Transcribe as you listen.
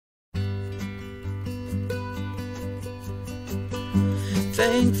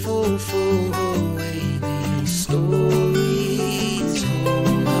thankful for wavy stories.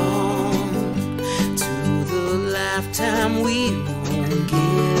 Hold on to the lifetime we won't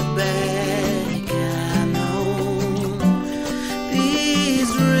get back. I know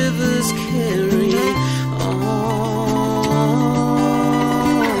these rivers carry on.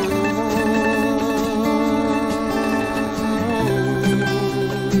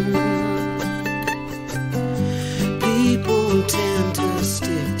 People tend to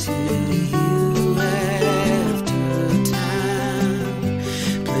stick to you after time.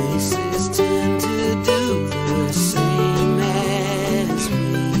 Places tend to do the same as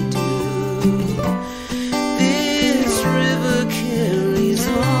we do. This river carries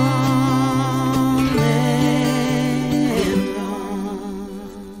on and on.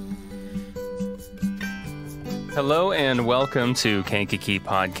 Hello and welcome to Kankakee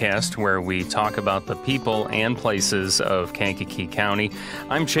Podcast, where we talk about the people and places of Kankakee County.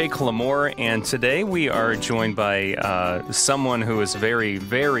 I'm Jake LaMore, and today we are joined by someone who is very,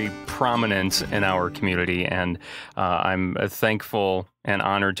 very prominent in our community, and I'm thankful and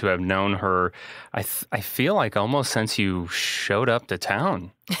honored to have known her, I feel like almost since you showed up to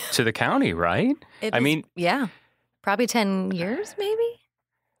town, to the county, right? Yeah, probably 10 years, maybe?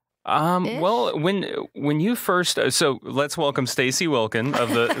 Well, when you first, so let's welcome Staci Wilken of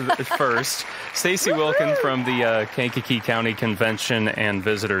the first. Staci Wilken from the Kankakee County Convention and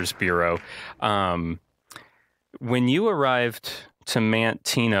Visitors Bureau. When you arrived to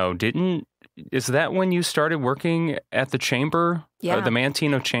Manteno, is that when you started working at the chamber? Yeah. The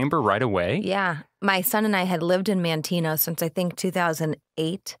Manteno chamber right away? Yeah. My son and I had lived in Manteno since I think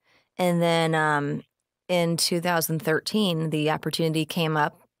 2008. And then in 2013, the opportunity came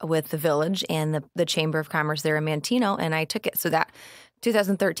up with the village and the Chamber of Commerce there in Manteno, and I took it. So that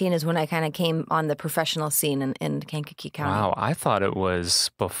 2013 is when I kind of came on the professional scene in Kankakee County. Wow, I thought it was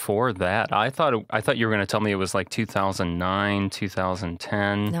before that. I thought you were going to tell me it was like 2009,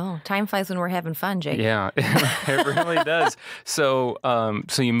 2010. No, time flies when we're having fun, Jake. Yeah, it really does. So,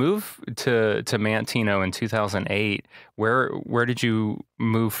 so you moved to Manteno in 2008. Where did you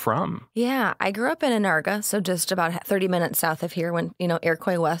move from? Yeah, I grew up in Anarga, so just about 30 minutes south of here, when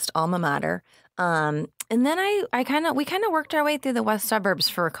Iroquois West, alma mater. And then we kind of worked our way through the west suburbs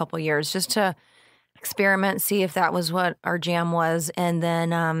for a couple years just to experiment, see if that was what our jam was, and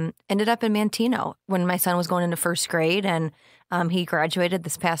then ended up in Manteno when my son was going into first grade, and he graduated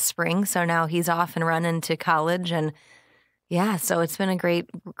this past spring, so now he's off and running to college, and yeah, so it's been a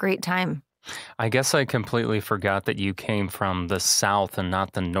great time. I guess I completely forgot that you came from the south and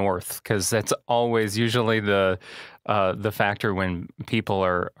not the north, because that's always usually the factor when people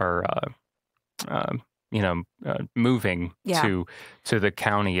are moving to the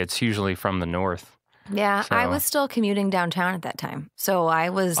county. It's usually from the north. Yeah, so. I was still commuting downtown at that time. So I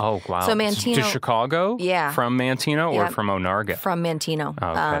was... Oh, wow. So Manteno... To Chicago? Yeah. From Manteno or from Onarga? From Manteno.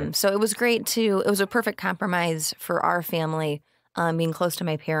 Oh, okay. So it was great it was a perfect compromise for our family, being close to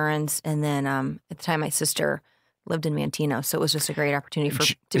my parents. And then at the time, my sister lived in Manteno. So it was just a great opportunity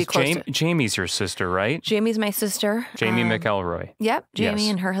to be close to... Jamie's your sister, right? Jamie's my sister. Jamie McElroy. Yep. Jamie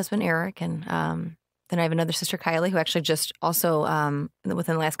yes. and her husband, Eric. And then I have another sister, Kylie, who actually just also,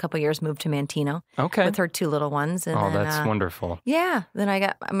 within the last couple of years, moved to Manteno. Okay. With her two little ones. And then, that's wonderful. Yeah. Then I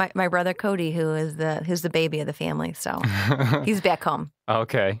got my brother, Cody, who's the baby of the family. So he's back home.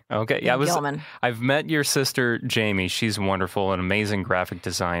 Okay. Yeah, I've met your sister, Jamie. She's wonderful, an amazing graphic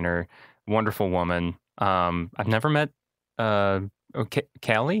designer, wonderful woman. I've never met Kylie.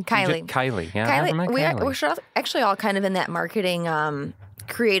 Kylie. Yeah, I never met Kylie. We're actually all kind of in that marketing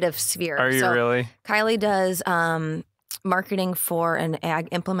creative sphere. Are you really? Kylie does marketing for an ag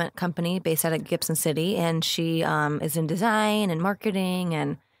implement company based out of Gibson City, and she is in design and marketing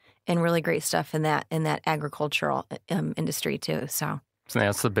and really great stuff in that agricultural industry too. So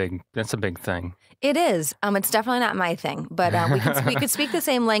that's a big thing. It is. It's definitely not my thing, but we could speak the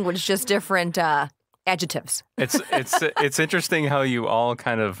same language, just different adjectives. It's interesting how you all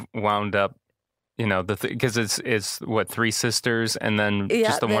kind of wound up. Because it's what, 3 sisters and then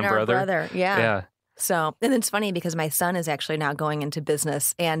just the one brother? Yeah. So, and it's funny because my son is actually now going into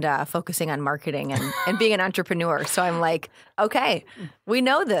business and focusing on marketing and being an entrepreneur. So I'm like, okay, we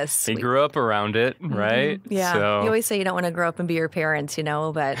know this. He grew up around it, right? Mm-hmm. Yeah. So. You always say you don't want to grow up and be your parents,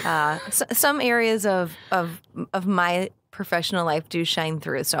 but some areas of my professional life do shine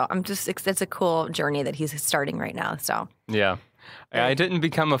through. So it's a cool journey that he's starting right now. So yeah, I didn't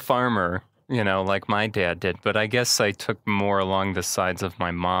become a farmer, like my dad did, but I guess I took more along the sides of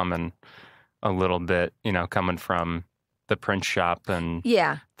my mom and a little bit, coming from the print shop and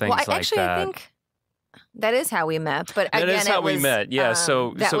things like that. I think that is how we met. But again, that is how we met. Yeah.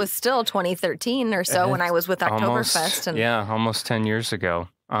 That was still 2013 or so when I was with Oktoberfest. Almost 10 years ago.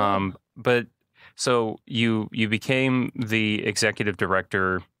 But so you became the executive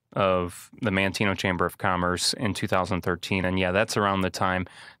director of the Manteno Chamber of Commerce in 2013. And that's around the time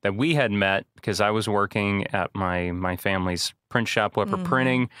that we had met, because I was working at my family's print shop, Weber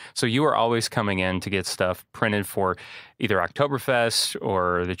Printing. So you were always coming in to get stuff printed for either Oktoberfest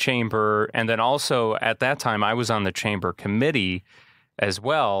or the Chamber. And then also at that time, I was on the Chamber committee as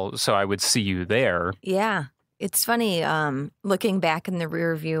well. So I would see you there. Yeah. It's funny looking back in the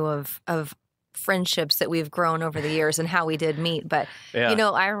rear view of friendships that we've grown over the years and how we did meet. But,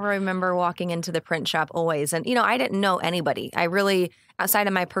 I remember walking into the print shop always. And, I didn't know anybody. I really, outside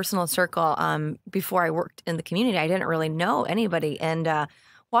of my personal circle, before I worked in the community, I didn't really know anybody. And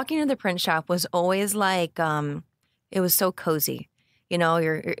walking into the print shop was always like, it was so cozy.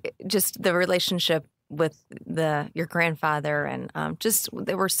 You're just the relationship with your grandfather and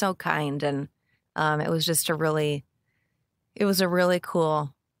they were so kind. And it was just a really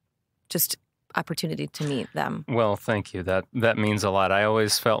cool, just opportunity to meet them. Well, thank you. That means a lot. I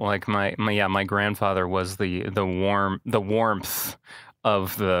always felt like my grandfather was the warmth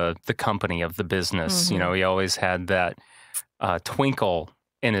of the company, of the business. He always had that twinkle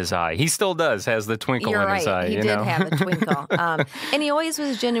in his eye. He still does, has the twinkle in his eye. He did have the twinkle. And he always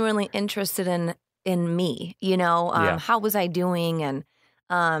was genuinely interested in me, how was I doing? And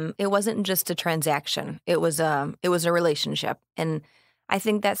it wasn't just a transaction. It was a relationship. And I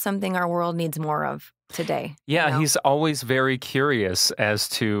think that's something our world needs more of today. Yeah, he's always very curious as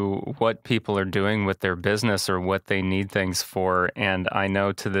to what people are doing with their business or what they need things for. And I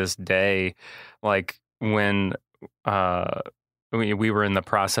know to this day, like when we were in the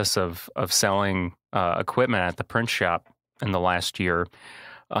process of selling equipment at the print shop in the last year,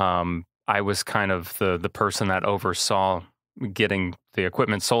 I was kind of the person that oversaw getting the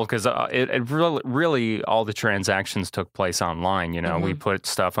equipment sold, because it really all the transactions took place online. We put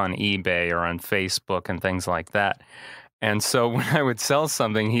stuff on eBay or on Facebook and things like that. And so when I would sell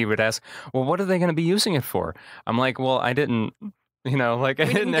something, he would ask, well, what are they going to be using it for? I'm like, well, I didn't, I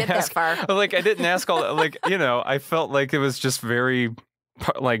didn't ask that far. I didn't ask all that. I felt like it was just very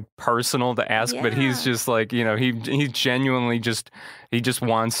personal to ask, but he's just he genuinely just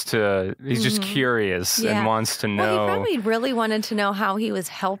wants to, he's just curious and wants to know. Well, he probably really wanted to know how he was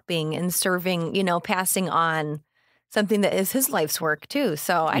helping and serving, passing on something that is his life's work too.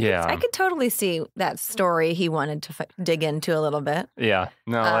 So I could totally see that story he wanted to dig into a little bit. Yeah,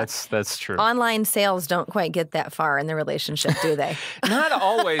 no, that's true. Online sales don't quite get that far in the relationship, do they? Not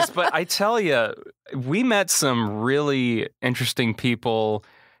always, but I tell you, we met some really interesting people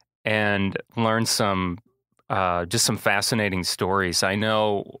and learned some fascinating stories. I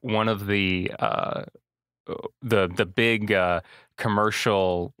know one of the big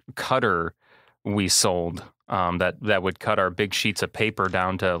commercial cutter we sold. That would cut our big sheets of paper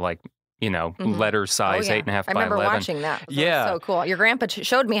down to letter size, 8.5 by 11. I remember watching that. That was so cool. Your grandpa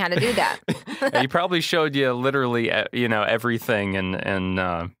showed me how to do that. He probably showed you literally, everything in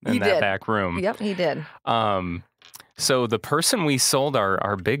that back room. Yep, he did. So the person we sold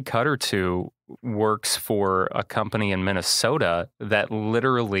our big cutter to works for a company in Minnesota that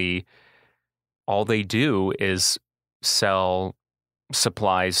literally all they do is sell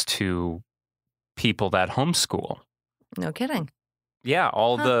supplies to people that homeschool. No kidding. Yeah,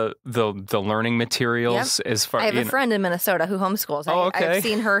 all the learning materials as far. I have a friend in Minnesota who homeschools. I've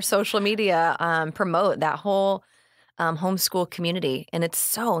seen her social media promote that whole homeschool community, and it's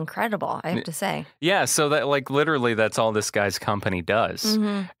so incredible, I have to say. Yeah, so that literally that's all this guy's company does.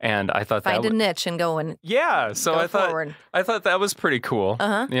 And I thought find a niche and go and so I thought that was pretty cool.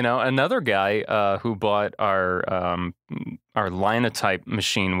 Another guy who bought our linotype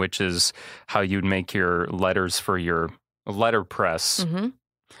machine, which is how you'd make your letters for your letter press.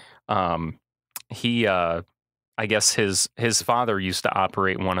 He I guess his father used to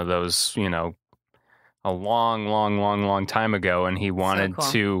operate one of those, a long time ago, and he wanted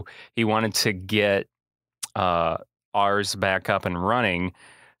to get ours back up and running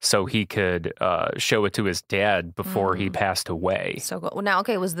so he could show it to his dad before he passed away. So cool. Well, now,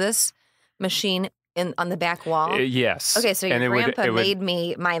 was this machine on the back wall? Yes. Okay, so your grandpa made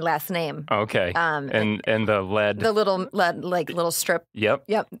me my last name. Okay. And the lead. The little lead, little strip. Yep.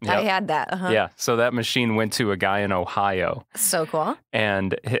 I had that. Yeah. So that machine went to a guy in Ohio. So cool.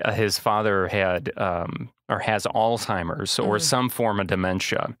 And his father had or has Alzheimer's or some form of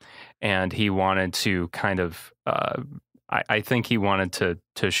dementia, and he wanted to kind of I think he wanted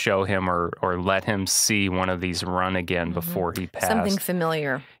to show him or let him see one of these run again before he passed. Something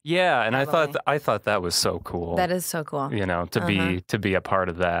familiar. Yeah, and Probably. I thought that was so cool. That is so cool. You know, to be a part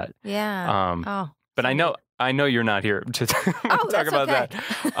of that. Yeah. But I know you're not here to talk about that.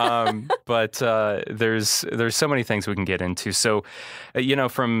 But there's so many things we can get into. So, you know,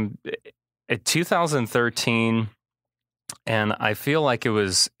 from 2013, and I feel like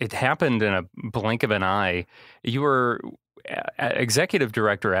it happened in a blink of an eye. You were executive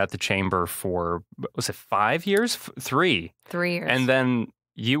director at the chamber for, was it 5 years? 3. 3 years. And then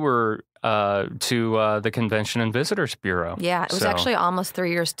you were to the Convention and Visitors Bureau. Yeah, it was actually almost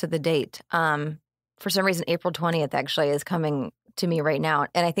 3 years to the date. For some reason, April 20th actually is coming to me right now.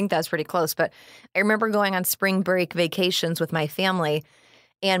 And I think that's pretty close. But I remember going on spring break vacations with my family.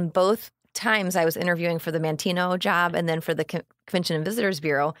 And both times I was interviewing for the Manteno job and then for the Convention and Visitors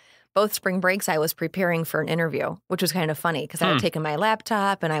Bureau, both spring breaks I was preparing for an interview, which was kind of funny because I had taken my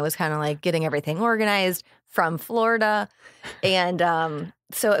laptop and I was kind of like getting everything organized from Florida. And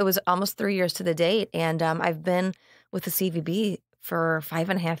so it was almost 3 years to the date. And I've been with the CVB for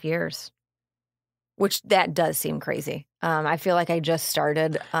 5.5 years. Which that does seem crazy. I feel like I just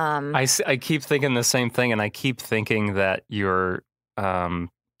started. I keep thinking the same thing, and I keep thinking that your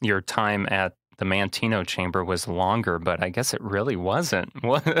time at the Manteno Chamber was longer, but I guess it really wasn't.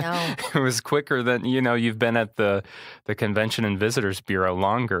 No. It was quicker than, you know, you've been at the Convention and Visitors Bureau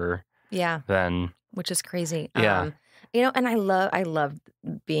longer. Yeah. Than, which is crazy. Yeah. You know, and I love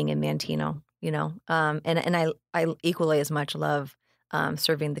being in Manteno. You know, and I equally as much love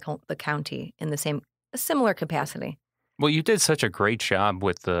serving the county in a similar capacity. Well, you did such a great job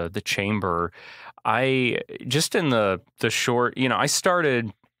with the chamber. I just in the short, you know, I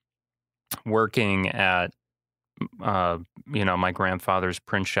started working at you know, my grandfather's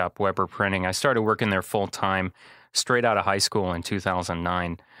print shop, Weber Printing. I started working there full time, straight out of high school in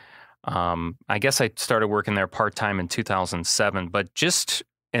 2009. I guess I started working there part time in 2007, but just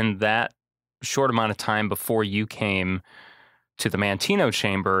in that short amount of time before you came to the Manteno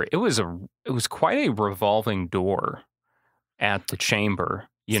Chamber, it was quite a revolving door at the chamber.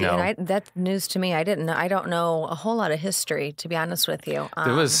 You know, and that's news to me. I don't know a whole lot of history, to be honest with you.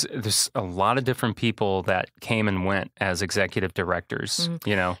 There's a lot of different people that came and went as executive directors.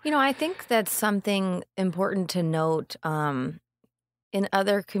 You know, I think that's something important to note in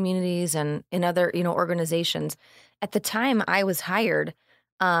other communities and in other organizations. At the time I was hired,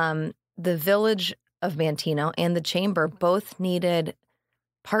 the village of Manteno and the chamber both needed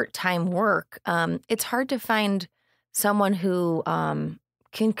part-time work. It's hard to find someone who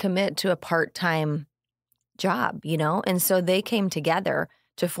can commit to a part-time job, and so they came together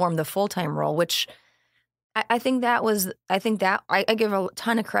to form the full-time role, which I think I give a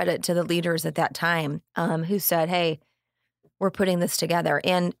ton of credit to the leaders at that time who said, hey, we're putting this together.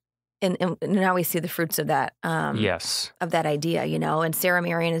 And now we see the fruits of that. Yes. Of that idea, and Sarah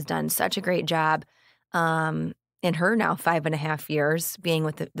Marion has done such a great job in her now 5.5 years being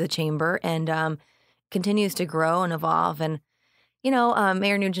with the chamber and continues to grow and evolve. And,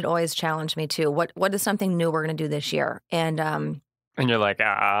 Mayor Nugent always challenged me too. What is something new we're going to do this year? And you're like,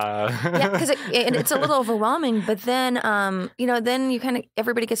 Yeah, because it's a little overwhelming. But then, then you kind of,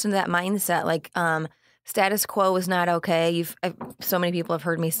 everybody gets into that mindset, like status quo is not okay. So many people have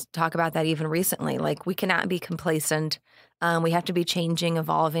heard me talk about that even recently. Like, we cannot be complacent. We have to be changing,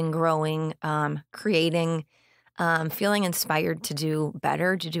 evolving, growing, creating, feeling inspired to do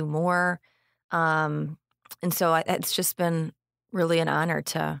better, to do more. And so it's just been really an honor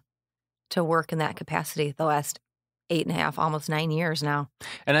to work in that capacity the last 8.5, almost 9 years now.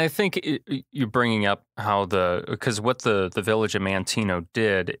 And I think you're bringing up how because what the village of Manteno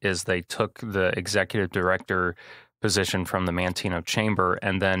did is they took the executive director position from the Manteno Chamber,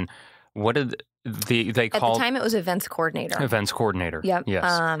 and then what did they call? At the time, it was events coordinator. Events coordinator. Yep. Yes.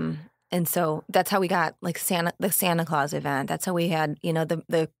 And so that's how we got like the Santa Claus event. That's how we had,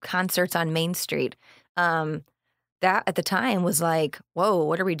 the concerts on Main Street. That at the time was like, whoa,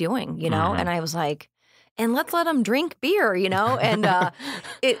 what are we doing? Mm-hmm. And I was like, and let's let them drink beer, and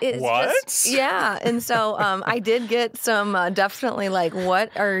it's what? Just, yeah. And so I did get some definitely like,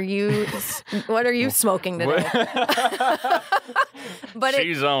 what are you smoking today? But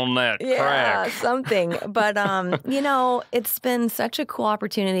she's on that yeah, crack. Something. But it's been such a cool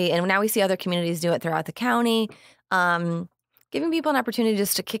opportunity, and now we see other communities do it throughout the county, giving people an opportunity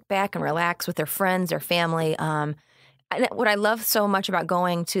just to kick back and relax with their friends, their family. what I love so much about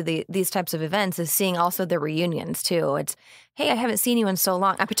going to these types of events is seeing also the reunions too. It's, hey, I haven't seen you in so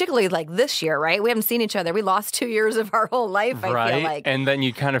long. Particularly like this year, right? We haven't seen each other. We lost 2 years of our whole life, I feel like. And then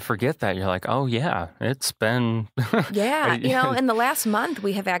you kind of forget that. You're like, oh, yeah, it's been... Yeah. In the last month,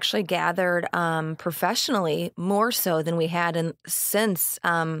 we have actually gathered professionally more so than we had since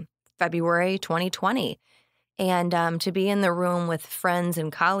February 2020. And to be in the room with friends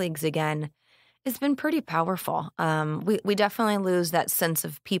and colleagues again, it's been pretty powerful. We definitely lose that sense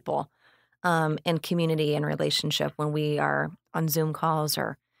of people and community and relationship when we are on Zoom calls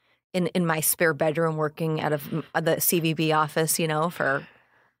or in my spare bedroom working out of the CVB office, for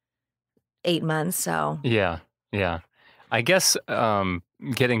 8 months. So yeah. I guess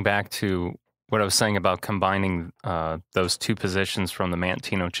getting back to what I was saying about combining those two positions from the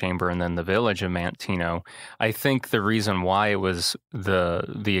Manteno Chamber and then the Village of Manteno, I think the reason why it was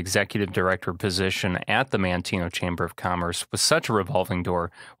the executive director position at the Manteno Chamber of Commerce was such a revolving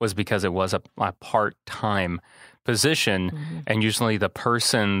door was because it was a part-time position, and usually the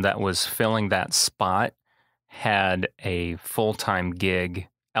person that was filling that spot had a full-time gig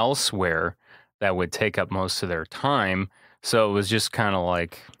elsewhere that would take up most of their time. So it was just kind of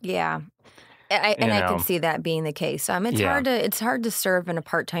like... Yeah. I can see that being the case. It's hard to serve in a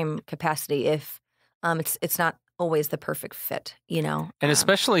part-time capacity if it's not always the perfect fit, And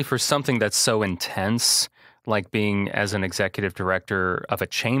especially for something that's so intense, like being as an executive director of a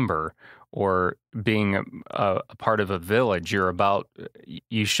chamber or being a part of a village,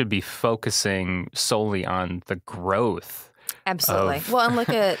 you should be focusing solely on the growth. Absolutely. Well, and look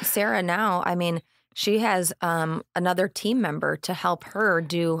at Sarah now. She has another team member to help her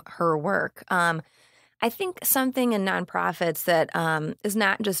do her work. I think something in nonprofits that is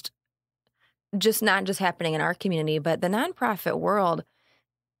not just happening in our community, but the nonprofit world,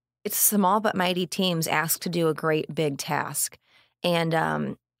 it's small but mighty teams asked to do a great big task.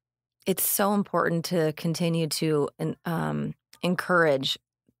 And it's so important to continue to encourage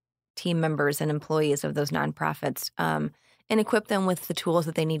team members and employees of those nonprofits and equip them with the tools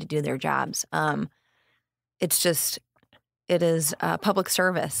that they need to do their jobs. It is public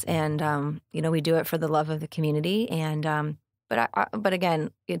service, and we do it for the love of the community. And but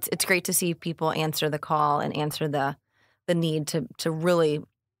again, it's great to see people answer the call and answer the need to really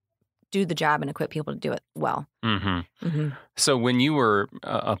do the job and equip people to do it well. Mm-hmm. Mm-hmm. So when you were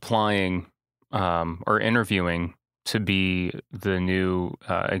applying or interviewing to be the new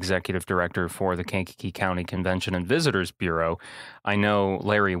executive director for the Kankakee County Convention and Visitors Bureau, I know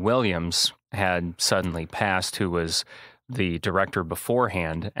Larry Williams had suddenly passed, who was the director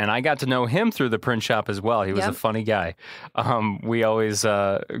beforehand, and I got to know him through the print shop as well. He was a funny guy. We always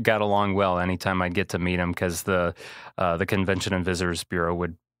got along well anytime I'd get to meet him because the Convention and Visitors Bureau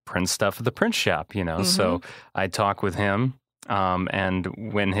would print stuff at the print shop, Mm-hmm. So I'd talk with him, and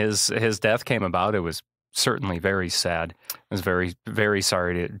when his death came about, it was certainly very sad. I was very, very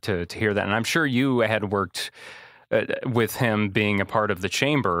sorry to hear that, and I'm sure you had worked with him being a part of the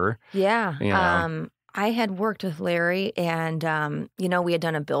chamber. Yeah. I had worked with Larry, and, we had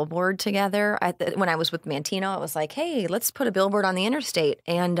done a billboard together. When I was with Manteno, it was like, hey, let's put a billboard on the interstate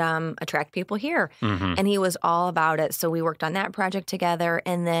and attract people here. Mm-hmm. And he was all about it. So we worked on that project together.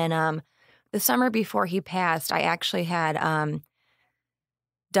 And then the summer before he passed, I actually had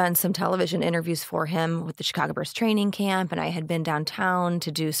done some television interviews for him with the Chicago Burst Training Camp, and I had been downtown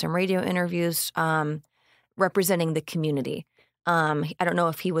to do some radio interviews representing the community. I don't know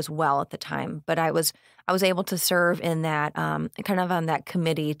if he was well at the time, but I was able to serve in that kind of on that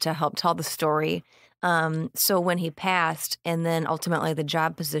committee to help tell the story. So when he passed, and then ultimately the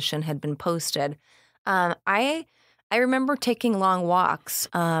job position had been posted, I remember taking long walks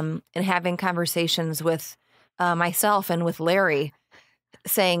and having conversations with myself and with Larry,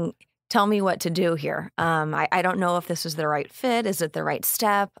 saying, "Tell me what to do here. I don't know if this is the right fit. Is it the right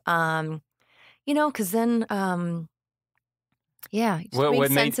step?" Because then. Yeah, just being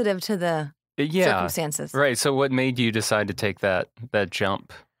sensitive to the circumstances. Right. So what made you decide to take that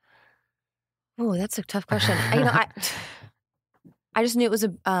jump? Oh, that's a tough question. I just knew it was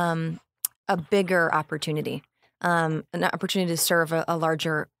a bigger opportunity, an opportunity to serve a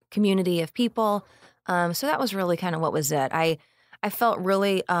larger community of people. So that was really kind of what was it. I felt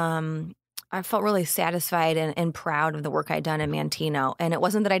really satisfied and proud of the work I'd done in Manteno. And it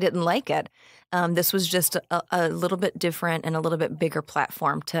wasn't that I didn't like it. This was just a little bit different and a little bit bigger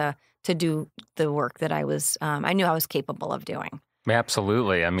platform to do the work that I knew I was capable of doing.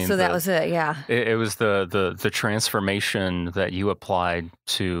 Absolutely. So that was it. Yeah. It was the transformation that you applied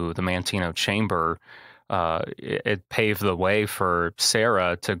to the Manteno Chamber. It paved the way for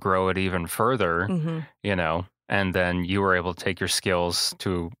Sarah to grow it even further, mm-hmm. and then you were able to take your skills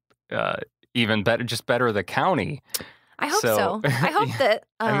to even better, just better the county. I hope so. I hope that.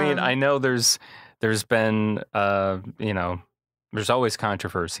 I mean, I know there's been, there's always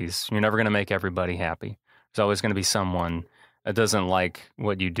controversies. You're never going to make everybody happy. There's always going to be someone that doesn't like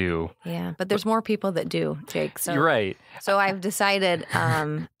what you do. Yeah, but there's more people that do, Jake. So you're right. So I've decided,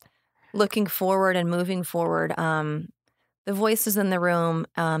 looking forward and moving forward, the voices in the room,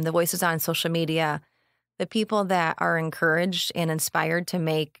 the voices on social media, the people that are encouraged and inspired to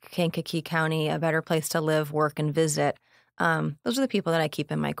make Kankakee County a better place to live, work, and visit, those are the people that I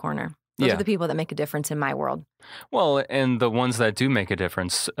keep in my corner. Those are the people that make a difference in my world. Well, and the ones that do make a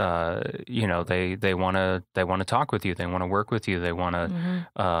difference, they want to talk with you. They want to work with you. They want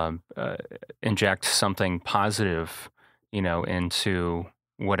to inject something positive, into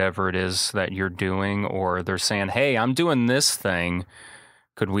whatever it is that you're doing. Or they're saying, "Hey, I'm doing this thing.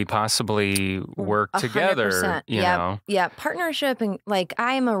 Could we possibly work together?" Yeah, partnership, and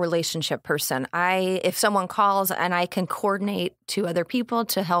I am a relationship person. If someone calls and I can coordinate to other people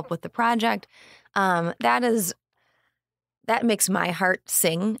to help with the project, that makes my heart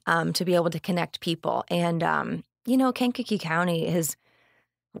sing, to be able to connect people. And Kankakee County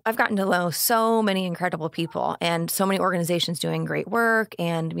I've gotten to know so many incredible people and so many organizations doing great work,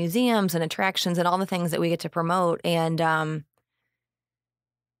 and museums and attractions and all the things that we get to promote. And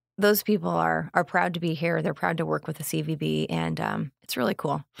those people are proud to be here. They're proud to work with the CVB, and it's really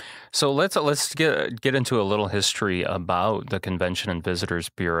cool. So let's get into a little history about the Convention and Visitors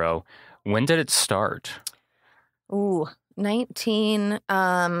Bureau. When did it start?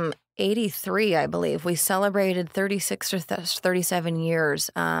 1983, I believe. We celebrated 36 or 37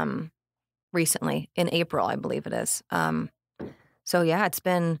 years recently in April, I believe it is. So yeah, it's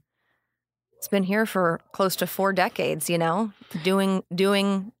been here for close to 4 decades. Doing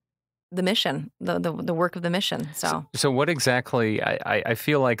the mission, the work of the mission. So what exactly? I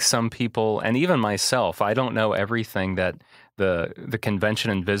feel like some people, and even myself, I don't know everything that the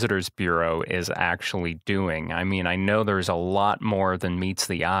Convention and Visitors Bureau is actually doing. I mean, I know there's a lot more than meets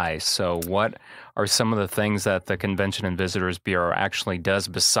the eye. So what are some of the things that the Convention and Visitors Bureau actually does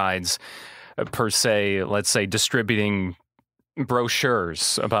besides, per se, let's say, distributing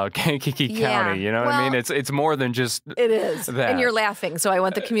brochures about Kankakee County? You know what I mean? It's more than just it is that. And you're laughing, so I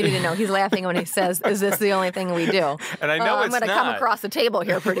want the community to know he's laughing when he says, "Is this the only thing we do?" And I know I'm going to come across the table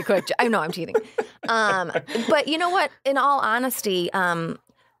here pretty quick. I know I'm cheating, but you know what? In all honesty,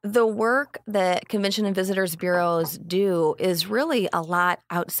 the work that Convention and Visitors Bureaus do is really a lot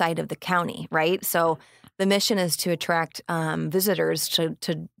outside of the county, right? So the mission is to attract visitors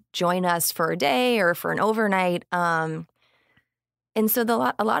to join us for a day or for an overnight. And so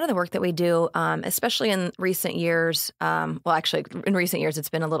a lot of the work that we do, especially in recent years, in recent years it's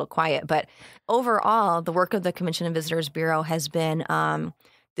been a little quiet, but overall the work of the Convention and Visitors Bureau has been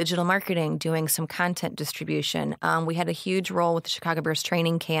digital marketing, doing some content distribution. We had a huge role with the Chicago Bears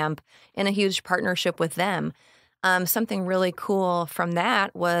training camp and a huge partnership with them. Something really cool from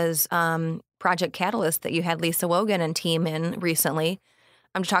that was Project Catalyst that you had Lisa Wogan and team in recently.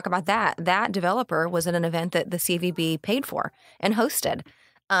 To talk about that. That developer was at an event that the CVB paid for and hosted.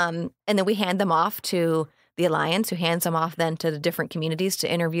 And then we hand them off to the Alliance, who hands them off then to the different communities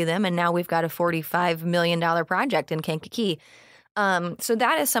to interview them. And now we've got a $45 million project in Kankakee. So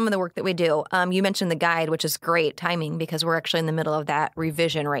that is some of the work that we do. You mentioned the guide, which is great timing because we're actually in the middle of that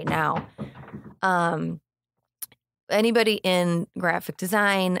revision right now. Anybody in graphic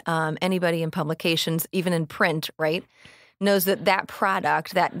design, anybody in publications, even in print, right, knows that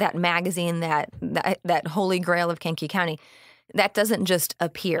product, that magazine, that holy grail of Kankakee County, that doesn't just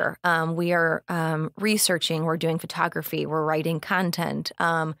appear. We are researching, we're doing photography, we're writing content,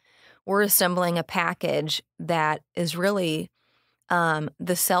 we're assembling a package that is really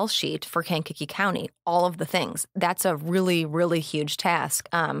the sell sheet for Kankakee County, all of the things. That's a really, really huge task.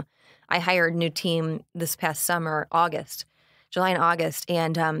 I hired a new team this past summer, July and August,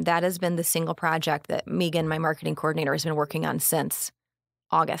 and that has been the single project that Megan, my marketing coordinator, has been working on since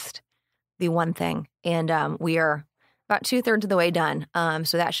August, the one thing. And we are about 2/3 of the way done,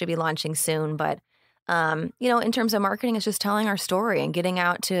 so that should be launching soon. But, in terms of marketing, it's just telling our story and getting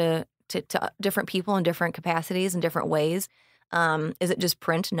out to different people in different capacities and different ways. Is it just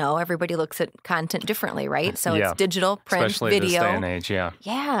print? No, everybody looks at content differently, right? So it's digital, print, especially video. Especially this day and age, yeah.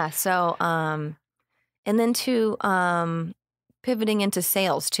 Yeah, so, and then pivoting into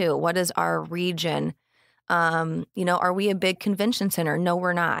sales too. What is our region? Are we a big convention center? No,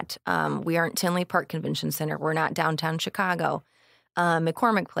 we're not. We aren't Tinley Park Convention Center. We're not downtown Chicago,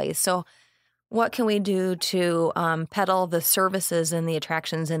 McCormick Place. So what can we do to peddle the services and the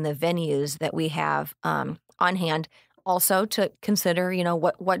attractions and the venues that we have on hand. Also to consider,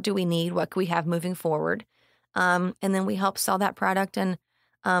 what do we need? What can we have moving forward? And then we help sell that product and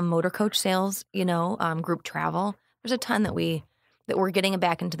motor coach sales, group travel. There's a ton that we're getting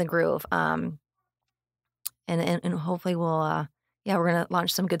back into the groove. And hopefully we're going to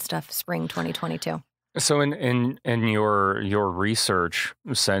launch some good stuff spring 2022. So in your research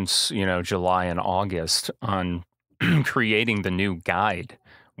since, July and August on creating the new guide,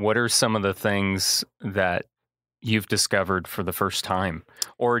 what are some of the things that you've discovered for the first time,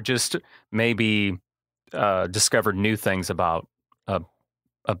 or just maybe discovered new things about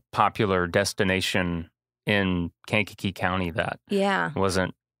a popular destination in Kankakee County that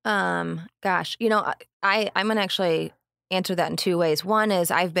wasn't? Gosh, I'm going to actually answer that in two ways. One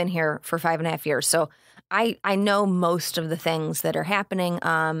is I've been here for 5.5 years, so I know most of the things that are happening.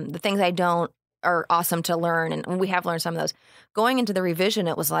 The things I don't are awesome to learn, and we have learned some of those. Going into the revision,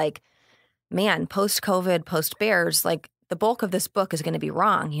 it was like, man, post-COVID, post-Bears, like the bulk of this book is going to be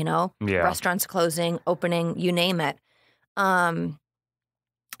wrong, Yeah. Restaurants closing, opening, you name it. But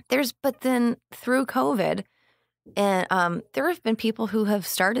then through COVID, and there have been people who have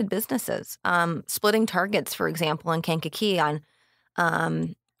started businesses, splitting targets, for example, in Kankakee on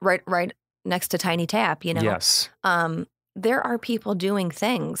right next to Tiny Tap, Yes. There are people doing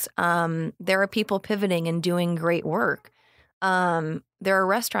things. There are people pivoting and doing great work. There are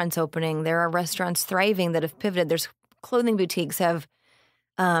restaurants opening. There are restaurants thriving that have pivoted. There's clothing boutiques have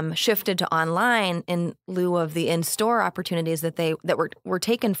shifted to online in lieu of the in-store opportunities that were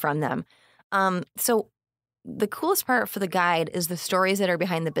taken from them. So the coolest part for the guide is the stories that are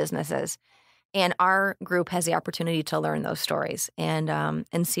behind the businesses, and our group has the opportunity to learn those stories and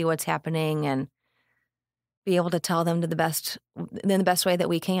see what's happening and be able to tell them in the best way that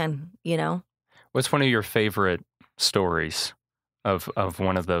we can. What's one of your favorite stories of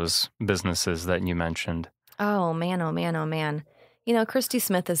one of those businesses that you mentioned? Oh man, oh man, oh man. Christy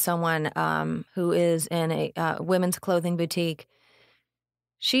Smith is someone who is in a women's clothing boutique.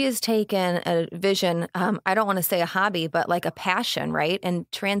 She has taken a vision, I don't want to say a hobby, but like a passion, right?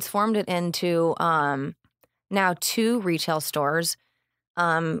 And transformed it into now 2 retail stores,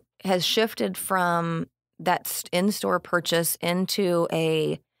 has shifted from that in-store purchase into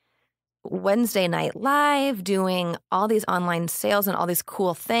a Wednesday night live, doing all these online sales and all these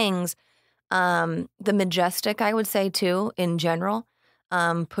cool things. The Majestic, I would say, too, in general,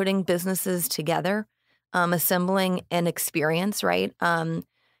 putting businesses together, assembling an experience, right?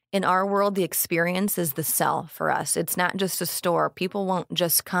 In our world, the experience is the sell for us. It's not just a store. People won't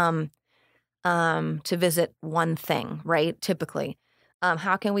just come to visit one thing, right? Typically.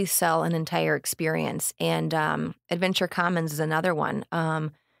 How can we sell an entire experience? And Adventure Commons is another one.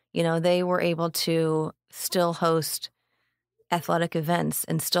 They were able to still host athletic events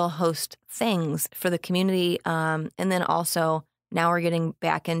and still host things for the community. And then also now we're getting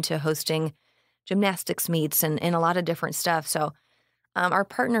back into hosting gymnastics meets and a lot of different stuff. So our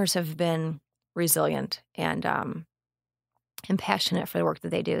partners have been resilient and passionate for the work that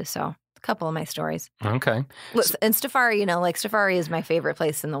they do. So a couple of my stories. Okay. And Stafari, Stafari is my favorite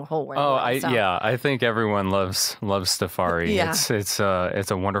place in the whole world. Oh, I think everyone loves Stafari. Yeah. It's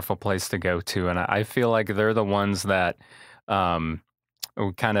a wonderful place to go to, and I feel like they're the ones that kind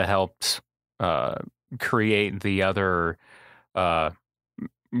of helped create the other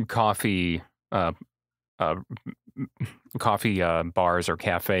coffee bars or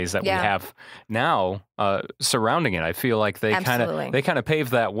cafes that we have now surrounding it. I feel like they kind of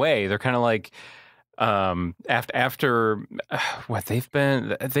paved that way. They're kind of like after what they've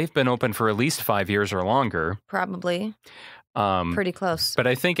been open for at least 5 years or longer. Probably. Pretty close. But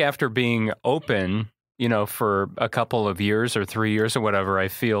I think after being open, for a couple of years or 3 years or whatever, I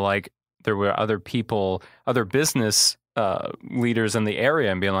feel like there were other people, other business leaders in the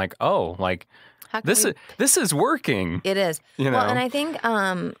area and being like, oh, like this is working. It is. Well, and I think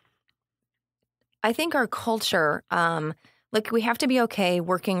our culture, we have to be okay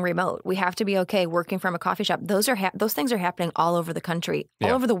working remote. We have to be okay working from a coffee shop. Those things are happening all over the country, all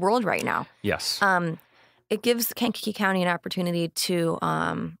over the world right now. Yes. It gives Kankakee County an opportunity to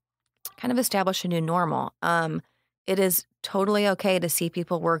kind of establish a new normal. It is totally okay to see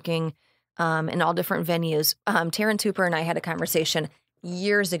people working in all different venues. Terrence Hooper and I had a conversation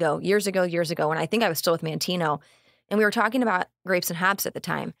years ago, when I think I was still with Mantino, and we were talking about grapes and hops at the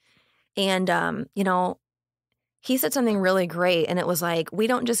time. And, he said something really great, and it was like, we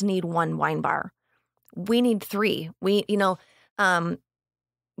don't just need one wine bar. We need 3. We don't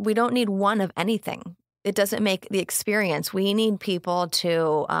need one of anything. It doesn't make the experience. We need people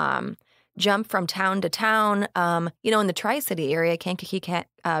to jump from town to town. In the Tri-City area, Kankakee,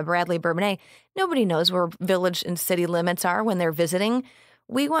 Bradley, Bourbonnais, nobody knows where village and city limits are when they're visiting.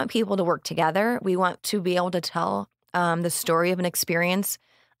 We want people to work together. We want to be able to tell the story of an experience.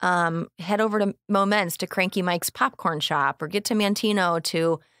 Head over to Moments, to Cranky Mike's Popcorn Shop, or get to Mantino,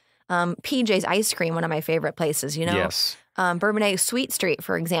 to PJ's Ice Cream, one of my favorite places, Yes. Bourbonnais Sweet Street,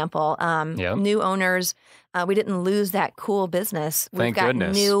 for example. Yep. New owners. We didn't lose that cool business. We've Thank got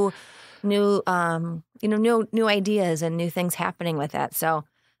goodness. new ideas and new things happening with that. So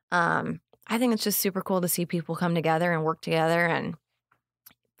I think it's just super cool to see people come together and work together and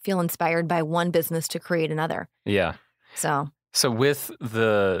feel inspired by one business to create another. Yeah. So with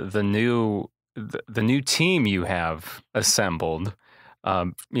the new team you have assembled,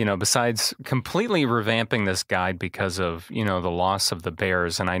 besides completely revamping this guide because of, the loss of the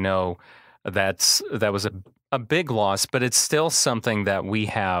bears, and I know that was a big loss, but it's still something that we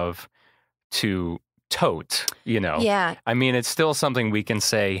have to tote, Yeah. I mean, it's still something we can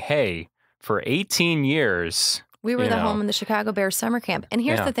say, hey, for 18 years... We were the home of the Chicago Bears summer camp. And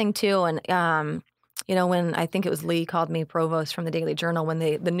here's the thing, too. And, when I think it was Lee called me, Provost from the Daily Journal, when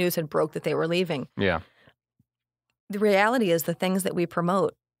the news had broke that they were leaving. Yeah. The reality is the things that we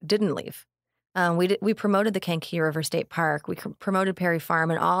promote didn't leave. We promoted the Kankakee River State Park. We promoted Perry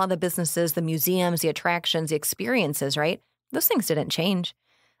Farm and all the businesses, the museums, the attractions, the experiences, right? Those things didn't change.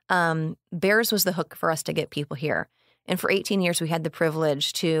 Bears was the hook for us to get people here. And for 18 years, we had the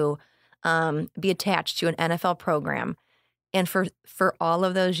privilege to be attached to an NFL program. And for all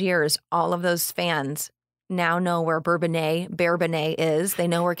of those years, all of those fans now know where Bourbonnais is. They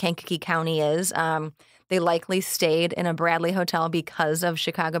know where Kankakee County is. They likely stayed in a Bradley hotel because of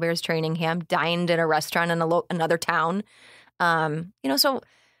Chicago Bears training camp, dined in a restaurant in another town. So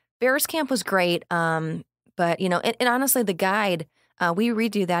Bears camp was great. But, and honestly, the guide, we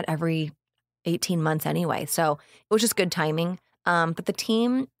redo that every 18 months anyway. So it was just good timing. But the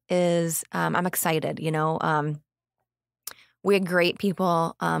team is, I'm excited, we had great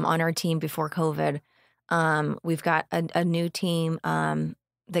people on our team before COVID. We've got a new team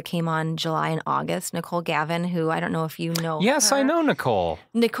that came on July and August. Nicole Gavin, who I don't know if you know. Yes, her. I know Nicole.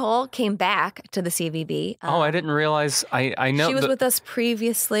 Nicole came back to the CVB. I didn't realize. I know. She was with us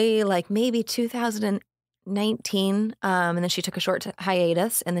previously, like maybe 2019, and then she took a short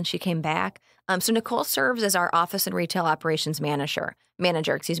hiatus, and then she came back. So Nicole serves as our office and retail operations manager.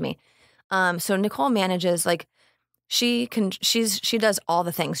 So Nicole manages, like, she does all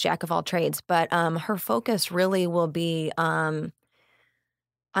the things, jack of all trades, but her focus really will be on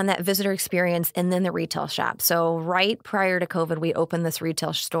that visitor experience and then the retail shop. So right prior to COVID, we opened this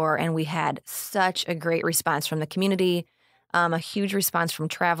retail store, and we had such a great response from the community, a huge response from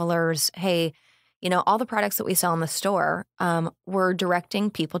travelers. Hey, all the products that we sell in the store, we're directing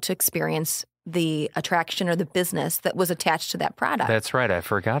people to experience the attraction or the business that was attached to that product. That's right. I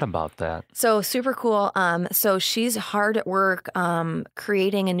forgot about that. So super cool. So she's hard at work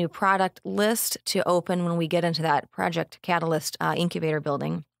creating a new product list to open when we get into that Project Catalyst incubator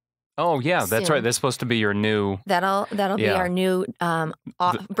building. Oh, yeah, that's soon. right. That's supposed to be your new... That'll be our new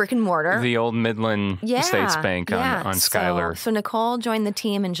brick and mortar. The old Midland States Bank on Schuyler. So Nicole joined the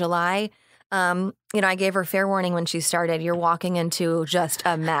team in July. I gave her fair warning when she started. You're walking into just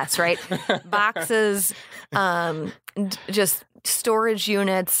a mess, right? Boxes, just storage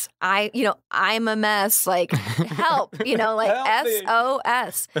units. I'm a mess. Like, help, like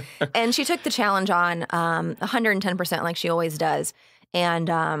SOS. And she took the challenge on 110%, like she always does, and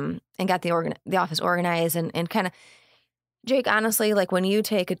got the office organized and kind of. Jake, honestly, like when you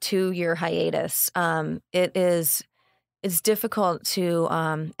take a 2-year hiatus, it's difficult to,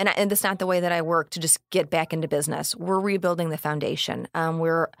 and it's not the way that I work, to just get back into business. We're rebuilding the foundation.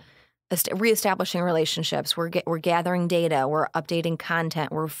 We're reestablishing relationships. We're gathering data. We're updating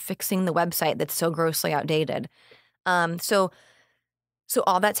content. We're fixing the website that's so grossly outdated. So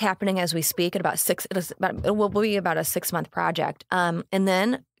all that's happening as we speak. It will be about a 6-month project. And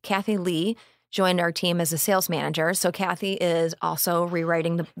then Kathy Lee joined our team as a sales manager. So Kathy is also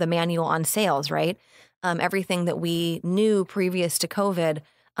rewriting the manual on sales, right? Everything that we knew previous to COVID,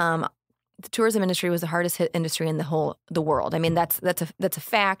 the tourism industry was the hardest hit industry in the world. I mean, that's a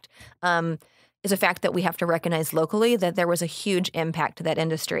fact. It's a fact that we have to recognize locally, that there was a huge impact to that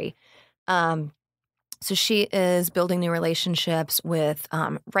industry. So she is building new relationships with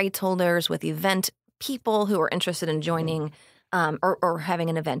rights holders, with event people who are interested in joining or having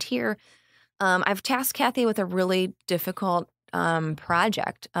an event here. I've tasked Kathy with a really difficult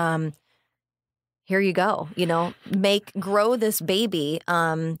project. Here you go, grow this baby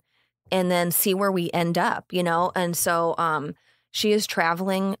and then see where we end up, And so, she is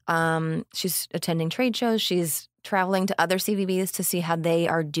traveling. She's attending trade shows. She's traveling to other CVBs to see how they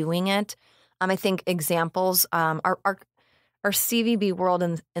are doing it. I think examples, our CVB world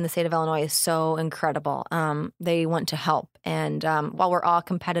in the state of Illinois is so incredible. They want to help. And while we're all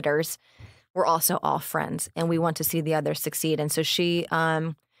competitors, we're also all friends, and we want to see the others succeed. And so she's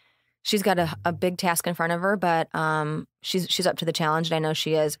got a big task in front of her, but she's up to the challenge, and I know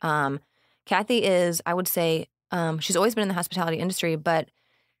she is. Kathy is, I would say, she's always been in the hospitality industry, but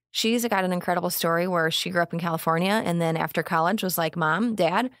she's got an incredible story where she grew up in California, and then after college was like, Mom,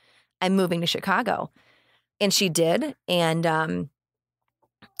 Dad, I'm moving to Chicago. And she did, and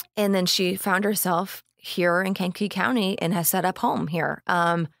then she found herself here in Kankakee County and has set up home here,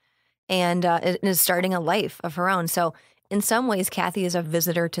 and is starting a life of her own. So in some ways, Kathy is a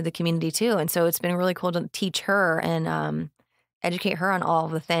visitor to the community too, and so it's been really cool to teach her and educate her on all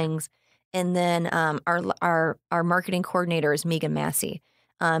of the things. And then our marketing coordinator is Megan Massey.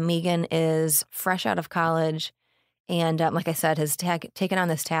 Megan is fresh out of college, and like I said, has taken on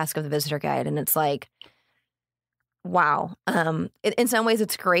this task of the visitor guide, and it's like, wow. In some ways,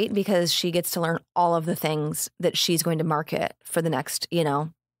 it's great because she gets to learn all of the things that she's going to market for the next,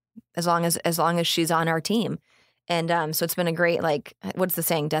 as long as she's on our team. And so it's been a great, like, what's the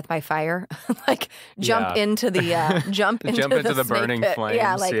saying? Death by fire, like jump into the jump into the burning pit. Flames.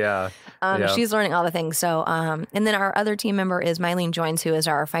 Yeah, she's learning all the things. So and then our other team member is Mylene Joins, who is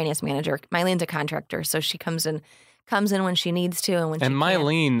our finance manager. Mylene's a contractor, so she comes in when she needs to, and when she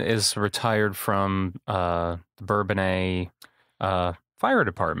Mylene is retired from the Bourbonnais fire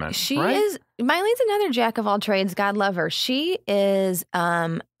department. She right? is. Mylene's another jack of all trades. God love her. She is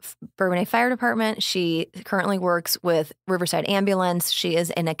Bourbonnais Fire Department. She currently works with Riverside Ambulance. She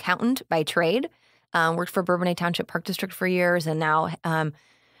is an accountant by trade. Worked for Bourbonnais Township Park District for years, and now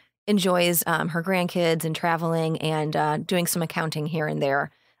enjoys her grandkids and traveling and doing some accounting here and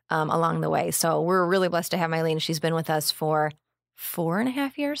there along the way. So we're really blessed to have Mylene. She's been with us for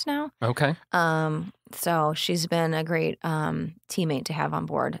 4.5 years now. Okay. So she's been a great teammate to have on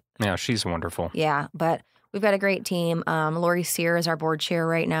board. Yeah, she's wonderful. Yeah, but we've got a great team. Lori Sear is our board chair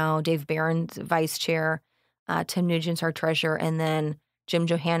right now. Dave Barron's vice chair. Tim Nugent's our treasurer. And then Jim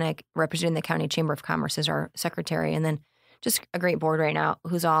Johannick, representing the County Chamber of Commerce, is our secretary. And then just a great board right now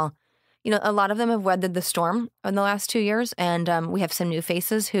who's all, a lot of them have weathered the storm in the last 2 years. And we have some new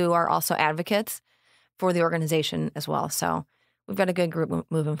faces who are also advocates for the organization as well. So we've got a good group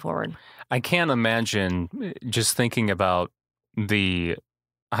moving forward. I can't imagine just thinking about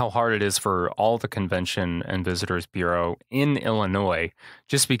how hard it is for all the Convention and Visitors Bureau in Illinois,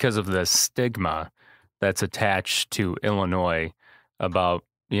 just because of the stigma that's attached to Illinois about,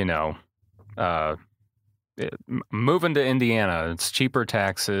 moving to Indiana. It's cheaper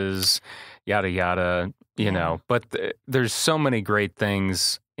taxes, yada, yada, But there's so many great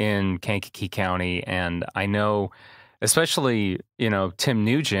things in Kankakee County, and I know, especially, Tim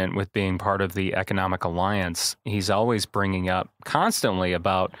Nugent, with being part of the Economic Alliance, he's always bringing up constantly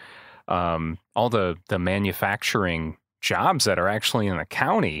about all the manufacturing jobs that are actually in the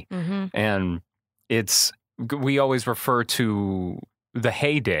county. Mm-hmm. And we always refer to the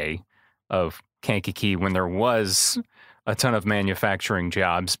heyday of Kankakee when there was a ton of manufacturing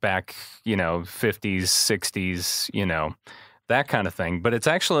jobs back, 50s, 60s, that kind of thing. But it's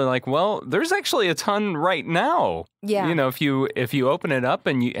actually like, well, there's actually a ton right now. Yeah. If you open it up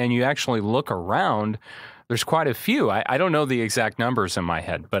and you actually look around, there's quite a few. I don't know the exact numbers in my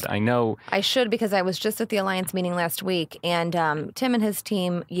head, but I know I should, because I was just at the Alliance meeting last week, and Tim and his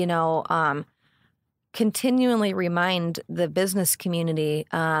team, continually remind the business community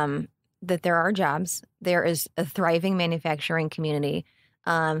that there are jobs. There is a thriving manufacturing community.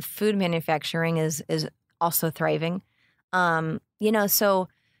 Food manufacturing is also thriving. So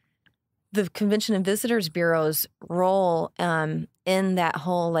the Convention and Visitors Bureau's role in that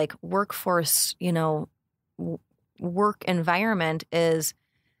whole workforce, work environment is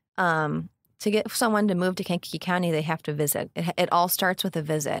to get someone to move to Kankakee County, they have to visit. It all starts with a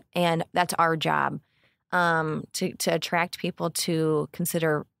visit, and that's our job, to attract people to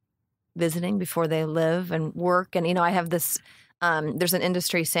consider visiting before they live and work. And, I have this, there's an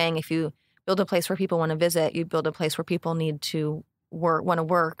industry saying, if you build a place where people want to visit, you build a place where people need to want to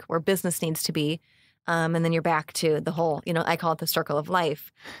work, where business needs to be. And then you're back to the whole, I call it the circle of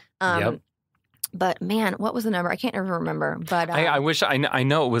life. Yep. But man, what was the number? I can't ever remember. But I wish I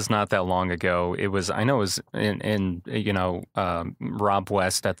know it was not that long ago. It was in Rob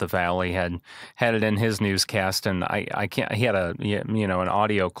West at the Valley had it in his newscast, and I can't. He had an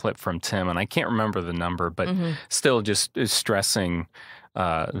audio clip from Tim, and I can't remember the number, but still just stressing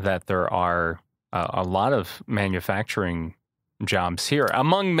that there are a lot of manufacturing jobs here,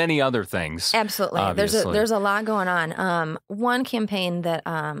 among many other things. Absolutely. Obviously. There's a lot going on. One campaign that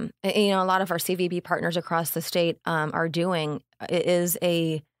a lot of our CVB partners across the state are doing is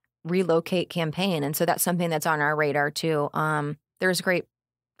a relocate campaign, and so that's something that's on our radar too. There's great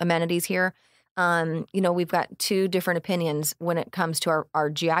amenities here. We've got two different opinions when it comes to our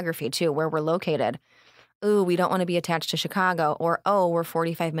geography too, where we're located. Ooh, we don't want to be attached to Chicago, or we're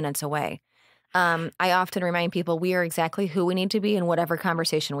 45 minutes away. I often remind people we are exactly who we need to be in whatever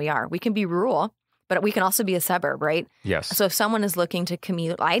conversation we are. We can be rural, but we can also be a suburb, right? Yes. So if someone is looking to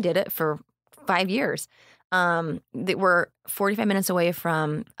commute, I did it for 5 years. We're 45 minutes away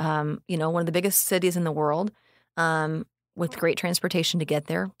from, one of the biggest cities in the world, with great transportation to get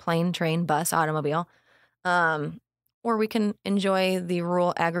there, plane, train, bus, automobile. Or we can enjoy the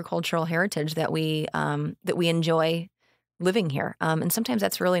rural agricultural heritage that we enjoy living here. And sometimes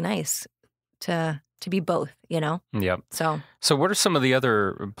that's really nice to be both, Yep. So what are some of the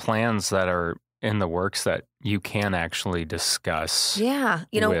other plans that are in the works that you can actually discuss? Yeah.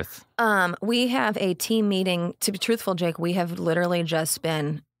 With? We have a team meeting. To be truthful, Jake, we have literally just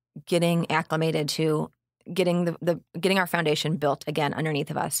been getting acclimated to getting getting our foundation built again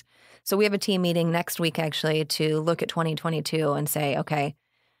underneath of us. So we have a team meeting next week actually to look at 2022 and say, okay,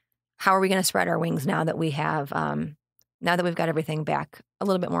 how are we going to spread our wings now that we have now that we've got everything back a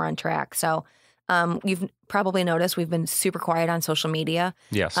little bit more on track? So you've probably noticed we've been super quiet on social media.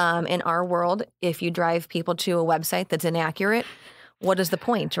 Yes. In our world, if you drive people to a website that's inaccurate, what is the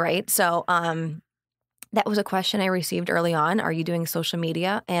point, right? So that was a question I received early on. Are you doing social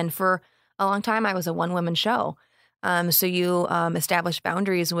media? And for a long time, I was a one-woman show. So you establish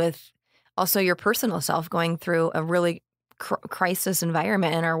boundaries with also your personal self going through a really crisis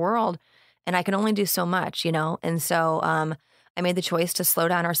environment in our world. And I can only do so much, And so I made the choice to slow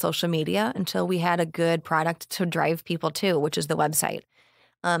down our social media until we had a good product to drive people to, which is the website.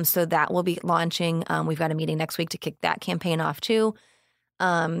 So that will be launching. We've got a meeting next week to kick that campaign off too.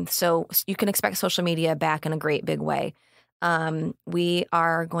 So you can expect social media back in a great big way. We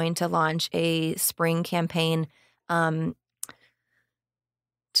are going to launch a spring campaign to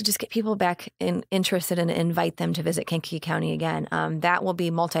just get people back interested and invite them to visit Kankakee County again. That will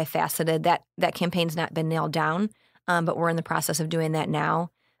be multifaceted. That campaign's not been nailed down, but we're in the process of doing that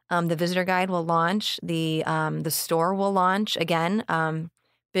now. The visitor guide will launch. The store will launch again,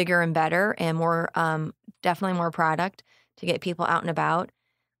 bigger and better, and more, definitely more product to get people out and about.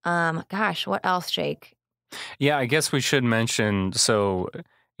 Gosh, what else, Jake? Yeah, I guess we should mention, so,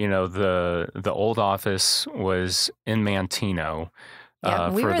 the old office was in Manteno.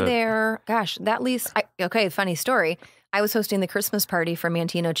 Yeah, we were there, gosh, okay, funny story. I was hosting the Christmas party for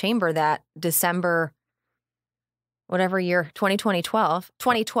Manteno Chamber that December, whatever year, 2012,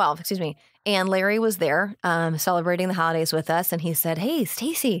 excuse me. And Larry was there celebrating the holidays with us, and he said, "Hey,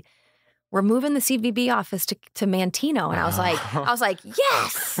 Staci, we're moving the CVB office to Manteno." And I was like,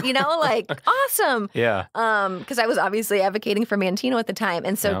 yes, awesome. Yeah. Because I was obviously advocating for Manteno at the time.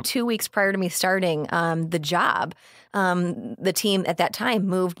 And so 2 weeks prior to me starting the job, the team at that time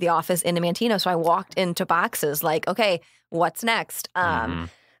moved the office into Manteno. So I walked into boxes like, okay, what's next?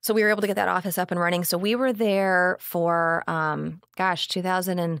 So we were able to get that office up and running. So we were there for,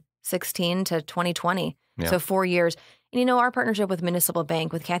 2016 to 2020. Yeah. So 4 years. And, our partnership with Municipal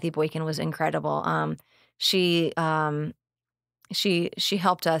Bank with Kathy Wilken was incredible. She helped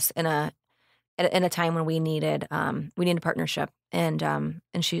us in a time when we needed partnership, and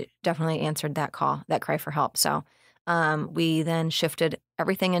she definitely answered that cry for help. So we then shifted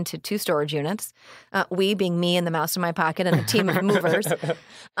everything into 2 storage units. We being me and the mouse in my pocket and a team of movers.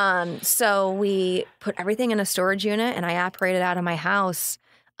 So we put everything in a storage unit, and I operated out of my house.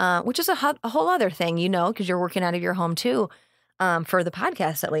 Which is a whole other thing, because you're working out of your home too, for the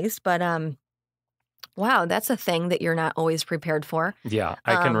podcast at least. But wow, that's a thing that you're not always prepared for. Yeah,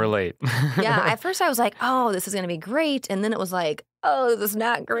 I can relate. Yeah, at first I was like, oh, this is going to be great. And then it was like, oh, this is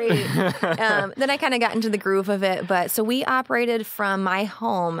not great. Then I kind of got into the groove of it. But so we operated from my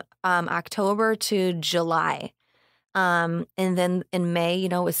home October to July. And then in May,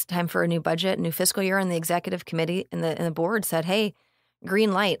 it was time for a new budget, new fiscal year. And the executive committee and the board said, hey,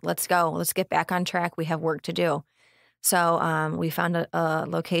 green light, let's go. Let's get back on track. We have work to do. So we found a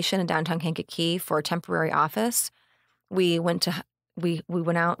location in downtown Kankakee for a temporary office. We went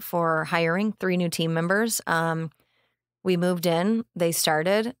out for hiring 3 new team members. We moved in, they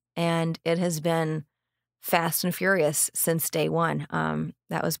started, and it has been fast and furious since day one.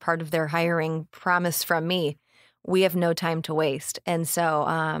 That was part of their hiring promise from me. We have no time to waste. And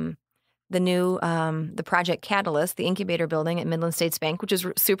so the Project Catalyst, the incubator building at Midland States Bank, which is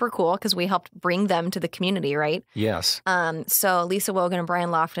super cool because we helped bring them to the community, right? Yes. So Lisa Wogan and Brian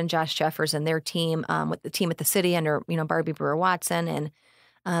Lofton, Josh Jeffers, and their team, with the team at the city under Barbie Brewer Watson,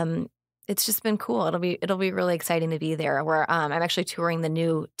 and it's just been cool. It'll be really exciting to be there. Where I'm actually touring the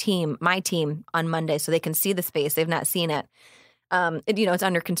new team, my team, on Monday, so they can see the space. They've not seen it. It's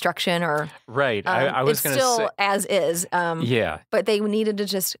under construction or right. I was going to say still as is. Yeah. But they needed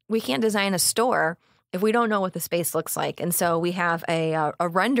to we can't design a store if we don't know what the space looks like. And so we have a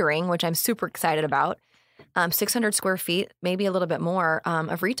rendering, which I'm super excited about, 600 square feet, maybe a little bit more,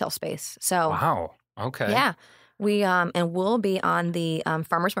 of retail space. So wow. Okay. Yeah. We and we'll be on the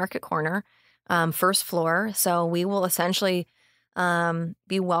farmers market corner, first floor. So we will essentially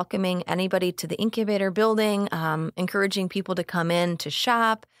be welcoming anybody to the incubator building, encouraging people to come in to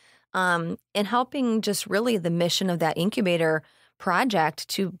shop, and helping just really the mission of that incubator project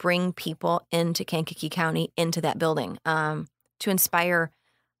to bring people into Kankakee County, into that building, to inspire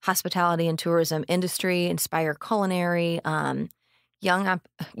hospitality and tourism industry, inspire culinary,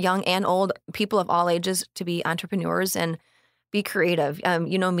 young and old people of all ages to be entrepreneurs and be creative.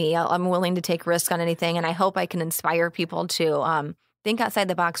 You know me, I'm willing to take risks on anything, and I hope I can inspire people to think outside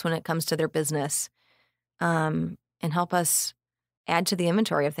the box when it comes to their business, and help us add to the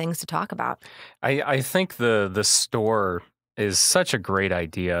inventory of things to talk about. I think the store is such a great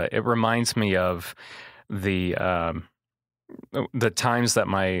idea. It reminds me of the times that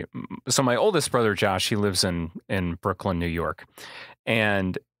my oldest brother Josh, he lives in Brooklyn, New York,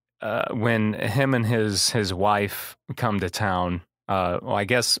 and when him and his wife come to town, I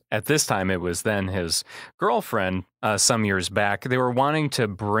guess at this time it was then his girlfriend, some years back, they were wanting to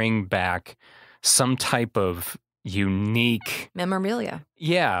bring back some type of unique memorabilia.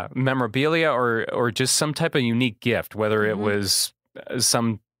 Yeah, memorabilia or just some type of unique gift, whether it was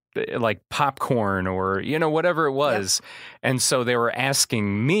some like popcorn or whatever it was. Yep. And so they were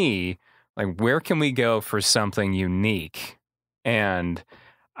asking me, like, where can we go for something unique? And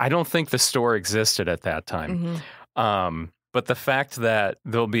I don't think the store existed at that time. But the fact that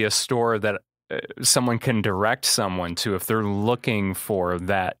there'll be a store that someone can direct someone to if they're looking for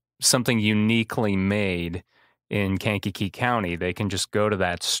that something uniquely made in Kankakee County, they can just go to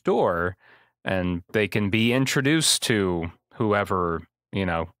that store and they can be introduced to whoever,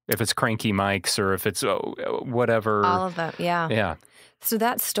 if it's Cranky Mike's or if it's whatever. All of that, yeah. Yeah. So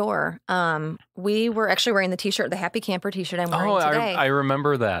that store, we were actually wearing the T-shirt, the Happy Camper T-shirt I'm wearing today. I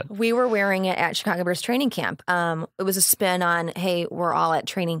remember that. We were wearing it at Chicago Bears training camp. It was a spin on, hey, we're all at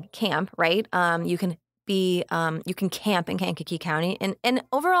training camp, right? You can camp in Kankakee County and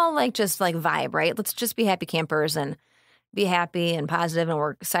overall, just vibe, right? Let's just be happy campers and be happy and positive, and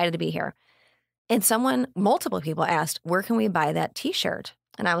we're excited to be here. And multiple people asked, where can we buy that T-shirt?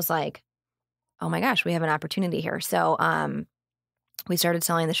 And I was like, oh my gosh, we have an opportunity here. So, we started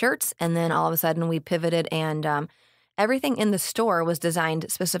selling the shirts, and then all of a sudden we pivoted, and everything in the store was designed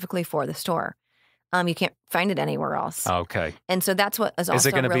specifically for the store. You can't find it anywhere else. Okay. And so that's what is also Is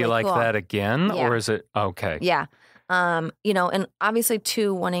it going to really be like cool. that again, Yeah. or is it okay? Yeah. And obviously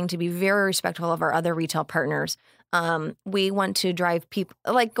too, wanting to be very respectful of our other retail partners. We want to drive people,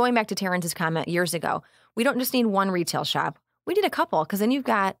 like going back to Terrence's comment years ago. We don't just need one retail shop. We need a couple, because then you've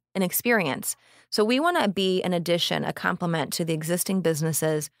got an experience. So we want to be an addition, a complement to the existing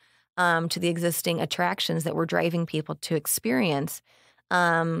businesses, to the existing attractions that we're driving people to experience.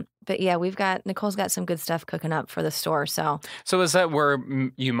 But yeah, Nicole's got some good stuff cooking up for the store. So is that where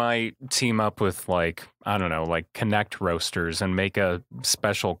you might team up with Connect Roasters and make a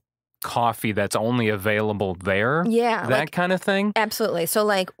special coffee that's only available there? Yeah. That kind of thing? Absolutely. So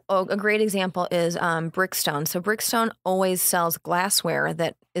a great example is Brickstone. So Brickstone always sells glassware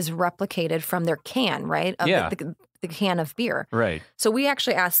that is replicated from their can, right? The can of beer. Right. So we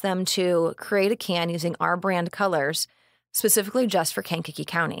actually asked them to create a can using our brand colors specifically just for Kankakee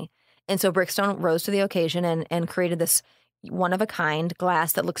County. And so Brickstone rose to the occasion and created this one-of-a-kind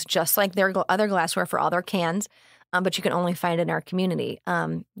glass that looks just like their other glassware for all their cans, but you can only find it in our community.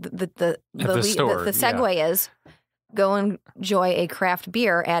 The segue is go and enjoy a craft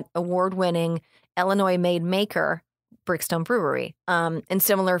beer at award-winning Illinois-made maker Brickstone Brewery. And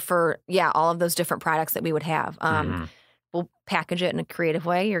similar for, all of those different products that we would have. We'll package it in a creative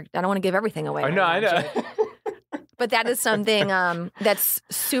way. I don't want to give everything away. I know. But that is something that's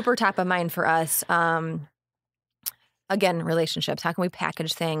super top of mind for us. Again, relationships. How can we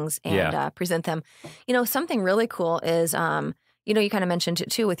package things and present them? Something really cool is, you kind of mentioned it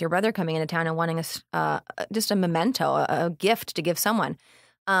too with your brother coming into town and wanting just a memento, a gift to give someone.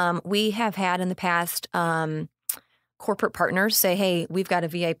 We have had in the past corporate partners say, hey, we've got a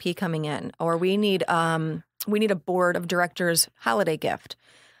VIP coming in, or we need a board of directors holiday gift.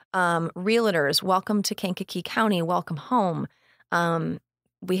 Realtors, welcome to Kankakee County, welcome home.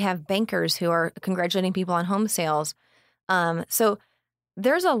 We have bankers who are congratulating people on home sales. So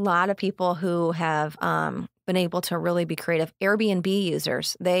there's a lot of people who have been able to really be creative. Airbnb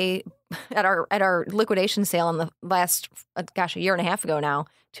users, they at our liquidation sale in the last, a year and a half ago now,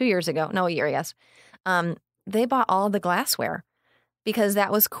 2 years ago, no, a year, yes. They bought all of the glassware because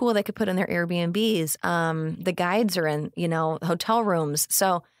that was cool. They could put in their Airbnbs. The guides are in, hotel rooms.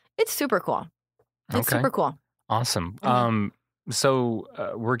 So it's super cool. It's super cool. Awesome. Mm-hmm. So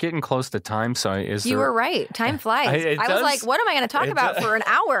we're getting close to time. So you were right. Time flies. I was like, what am I going to talk about for an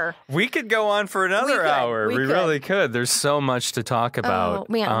hour? We could go on for another hour. We really could. There's so much to talk about.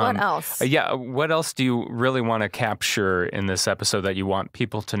 Oh, man. What else? Yeah. What else do you really want to capture in this episode that you want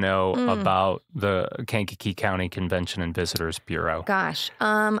people to know about the Kankakee County Convention and Visitors Bureau? Gosh.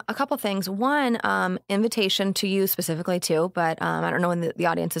 A couple things. One, invitation to you specifically too, but I don't know when the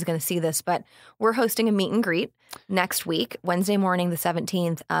audience is going to see this, but we're hosting a meet and greet next week, Wednesday morning, the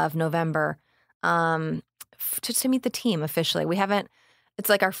 17th of November, just to meet the team officially. It's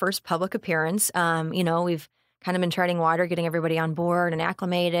like our first public appearance. We've kind of been treading water, getting everybody on board and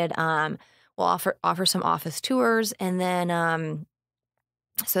acclimated. We'll offer some office tours. And then,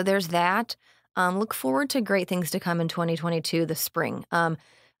 so there's that. Look forward to great things to come in 2022, the spring.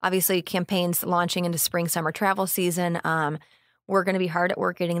 Obviously, campaigns launching into spring, summer travel season. We're going to be hard at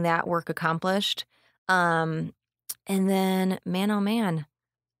work getting that work accomplished. And then, man, oh man,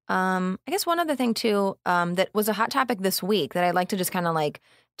 I guess one other thing too, that was a hot topic this week that I'd like to just kind of like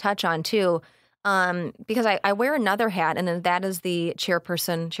touch on too, because I wear another hat, and that is the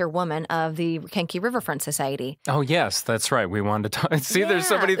chairwoman of the Kankakee Riverfront Society. Oh yes, that's right. We wanted to talk. See, there's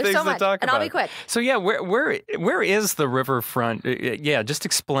so many things to talk about. And I'll be quick. So yeah, where is the riverfront? Yeah, just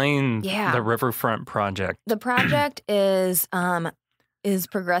explain the riverfront project. The project is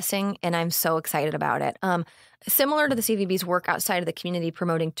progressing, and I'm so excited about it. Similar to the CVB's work outside of the community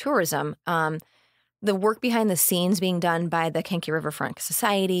promoting tourism, the work behind the scenes being done by the Kankakee Riverfront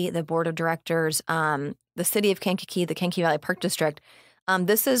Society, the board of directors, the city of Kankakee, the Kankakee Valley Park District.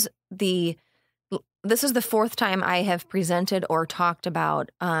 This is the fourth time I have presented or talked about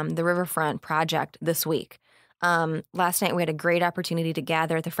the Riverfront project this week. Last night we had a great opportunity to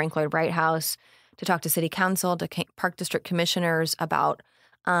gather at the Frank Lloyd Wright House to talk to city council, to park district commissioners about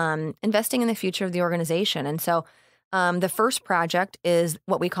investing in the future of the organization. And so the first project is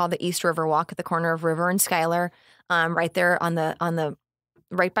what we call the East River Walk at the corner of River and Schuyler, right there on the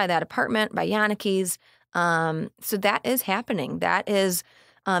right by that apartment by Janicki's. So that is happening. That is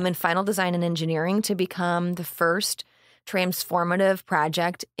in final design and engineering to become the first transformative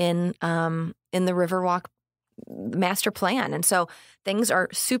project in the Riverwalk master plan. And so things are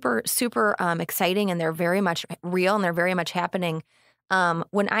super, super exciting, and they're very much real, and they're very much happening.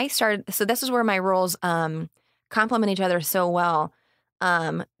 When I started, so this is where my roles complement each other so well.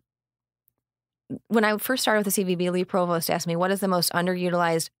 When I first started with the CVB, Lee Provost asked me, what is the most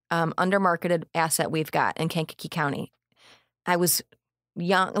underutilized, undermarketed asset we've got in Kankakee County? I was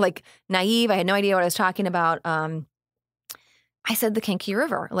young, like naive. I had no idea what I was talking about. I said the Kankakee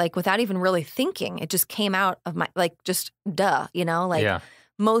River, like without even really thinking. It just came out of my, like, just duh,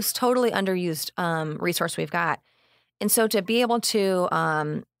 most totally underused resource we've got. And so to be able to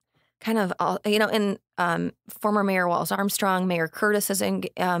former Mayor Wallace Armstrong, Mayor Curtis has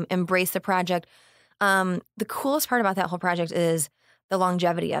embraced the project. The coolest part about that whole project is the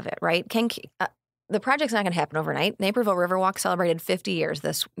longevity of it, right? The project's not going to happen overnight. Naperville Riverwalk celebrated 50 years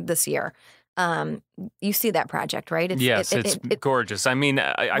this year. You see that project, right? It's gorgeous. I mean,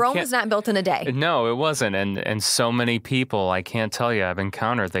 Rome was not built in a day. No, it wasn't. And so many people, I can't tell you, I've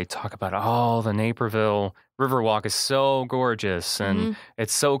encountered, they talk about, the Naperville Riverwalk is so gorgeous and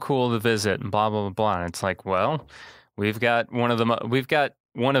it's so cool to visit and blah, blah, blah, blah. And it's like, well, we've got one of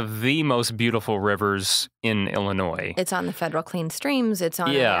the most beautiful rivers in Illinois. It's on the federal clean streams. It's on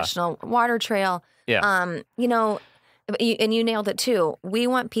a national water trail. Yeah. And you nailed it too. We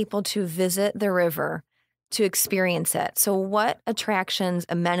want people to visit the river to experience it. So what attractions,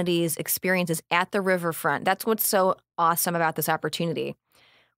 amenities, experiences at the riverfront? That's what's so awesome about this opportunity.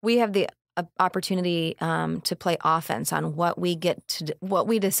 We have the opportunity to play offense on what we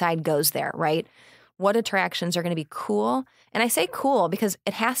decide goes there, right? What attractions are going to be cool? And I say cool because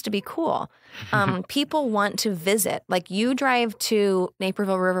it has to be cool. People want to visit. Like, you drive to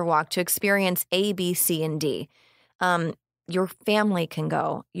Naperville Riverwalk to experience A, B, C, and D. Your family can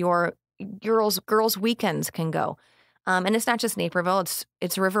go. Your girls' weekends can go. And it's not just Naperville. It's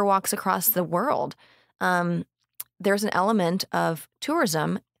Riverwalks across the world. there's an element of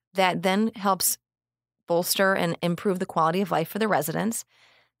tourism that then helps bolster and improve the quality of life for the residents.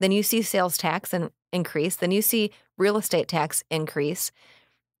 Then you see sales tax increase. Then you see real estate tax increase.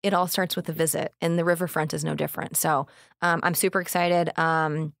 It all starts with a visit, and the riverfront is no different. So I'm super excited.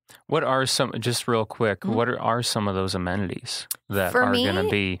 What are some, just real quick, what are some of those amenities that are going to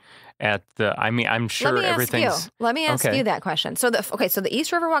be at the, I mean, I'm sure everything's. Let me ask you that question. So the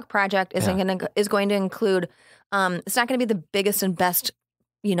East Riverwalk project is going to include, it's not going to be the biggest and best,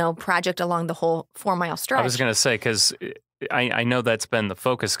 project along the whole 4-mile stretch. I was going to say, because I know that's been the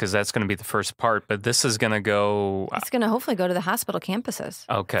focus, because that's going to be the first part, but this is going to go. It's going to hopefully go to the hospital campuses.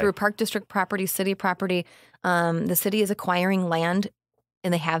 Okay. Through Park District property, city property. The city is acquiring land,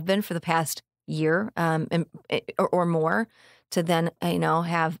 and they have been for the past year or more, to then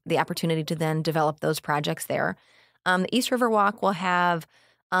have the opportunity to then develop those projects there. The East Riverwalk will have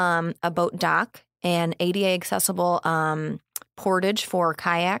a boat dock and ADA accessible portage for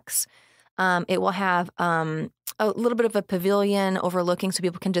kayaks. It will have a little bit of a pavilion overlooking, so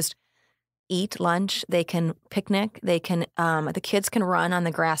people can just eat lunch. They can picnic. They can the kids can run on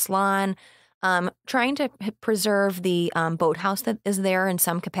the grass lawn. Trying to preserve the boathouse that is there in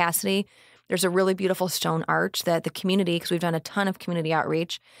some capacity. There's a really beautiful stone arch that the community, because we've done a ton of community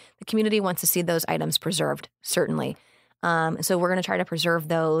outreach, the community wants to see those items preserved, certainly. So we're going to try to preserve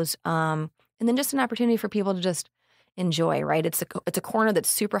those. And then just an opportunity for people to just enjoy, right? It's a corner that's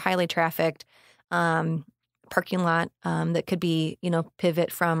super highly trafficked, parking lot that could be,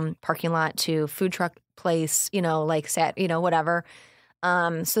 pivot from parking lot to food truck place, whatever.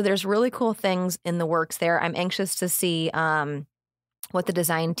 So there's really cool things in the works there. I'm anxious to see what the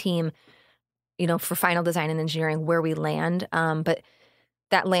design team, for final design and engineering, where we land. But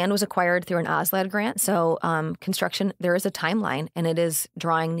that land was acquired through an OSLAD grant. So construction, there is a timeline, and it is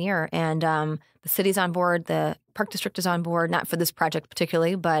drawing near. And the city's on board. The Park District is on board, not for this project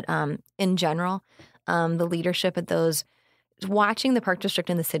particularly, but in general. The leadership at those, watching the Park District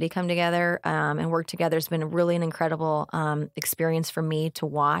and the city come together and work together has been really an incredible experience for me to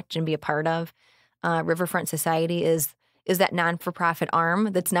watch and be a part of. Riverfront Society is that non-for-profit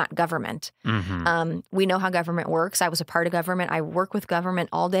arm that's not government. Mm-hmm. We know how government works. I was a part of government. I work with government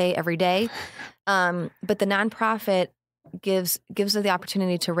all day, every day. But the nonprofit gives us the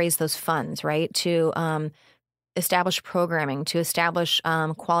opportunity to raise those funds, right? To establish programming, to establish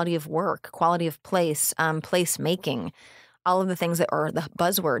quality of work, quality of place, place making, all of the things that are the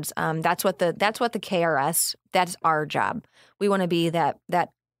buzzwords. That's what the KRS. That's our job. We want to be that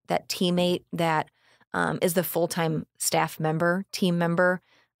teammate that is the full-time staff member, team member,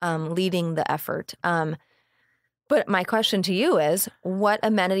 leading the effort. But my question to you is, what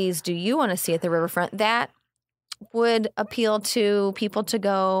amenities do you want to see at the riverfront that would appeal to people to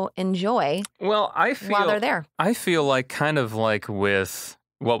go enjoy while they're there? I feel like kind of like with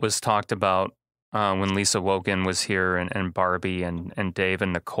what was talked about when Lisa Wilken was here and Barbie and Dave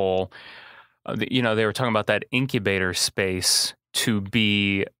and Nicole, they were talking about that incubator space to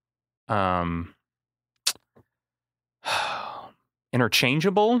be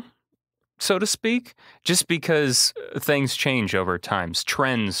interchangeable, so to speak, just because things change over time,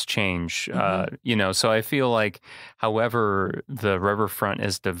 trends change, so I feel like however the riverfront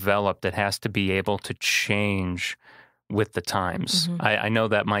is developed, it has to be able to change with the times. Mm-hmm. I know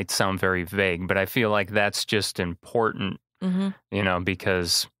that might sound very vague, but I feel like that's just important,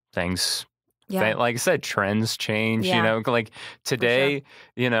 because things, like I said, trends change, like today,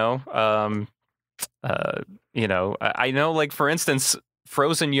 I know, like, for instance,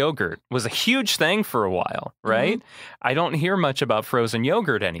 frozen yogurt was a huge thing for a while, right? Mm-hmm. I don't hear much about frozen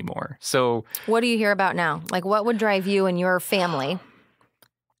yogurt anymore. So what do you hear about now? Like, what would drive you and your family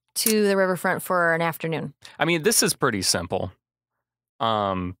to the riverfront for an afternoon? I mean, this is pretty simple.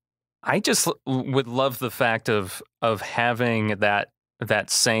 I just would love the fact of having that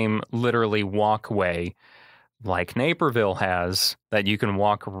same literally walkway like Naperville has, that you can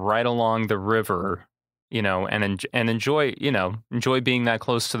walk right along the river, and enjoy being that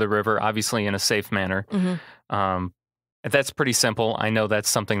close to the river, obviously in a safe manner. Mm-hmm. That's pretty simple. I know that's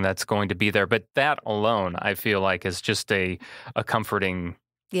something that's going to be there, but that alone, I feel like, is just a comforting.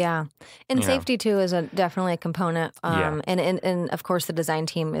 Yeah. And safety too is definitely a component. And of course the design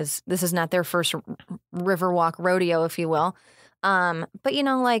team this is not their first Riverwalk rodeo, if you will. But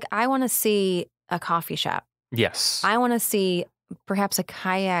I want to see a coffee shop. Yes. I want to see perhaps a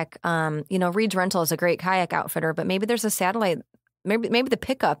kayak. Reed's Rental is a great kayak outfitter, but maybe there's a satellite. Maybe the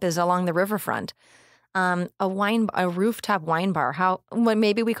pickup is along the riverfront. A rooftop wine bar.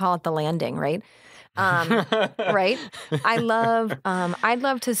 Maybe we call it the Landing, right? Right. I'd love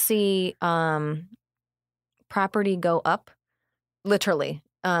to see property go up, literally.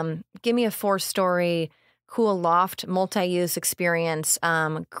 Give me a 4-story, cool loft, multi-use experience,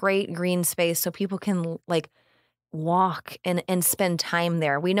 great green space so people can like walk and spend time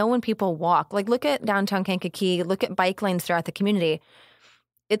there. We know when people walk, like look at downtown Kankakee, look at bike lanes throughout the community.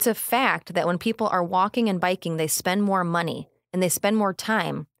 It's a fact that when people are walking and biking, they spend more money and they spend more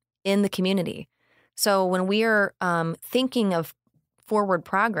time in the community. So when we are thinking of forward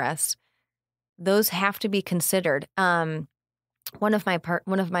progress, those have to be considered. One of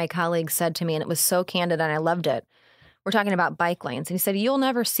my colleagues said to me, and it was so candid and I loved it. We're talking about bike lanes. And he said, "You'll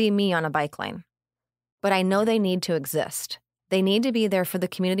never see me on a bike lane, but I know they need to exist. They need to be there for the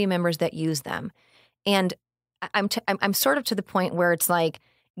community members that use them." And I'm sort of to the point where it's like,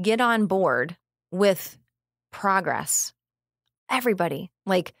 get on board with progress. Everybody,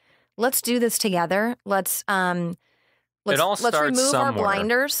 like, let's do this together. Let's remove our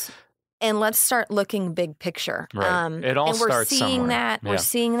blinders and let's start looking big picture. Right. It all starts somewhere. We're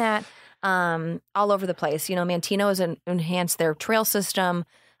seeing that all over the place. You know, Mantino has enhanced their trail system.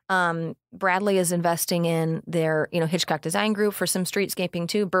 Bradley is investing in their, Hitchcock Design Group for some streetscaping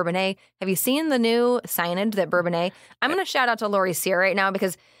too. Bourbonnais. Have you seen the new signage that Bourbonnais? I'm going to shout out to Lori Sear right now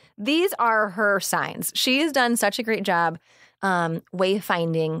because these are her signs. She has done such a great job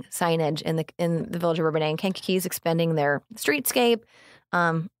wayfinding signage in the village of Bourbonnais. And Kankakee is expanding their streetscape.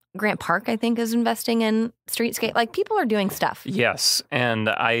 Grant Park, I think, is investing in streetscape. Like, people are doing stuff. Yes, and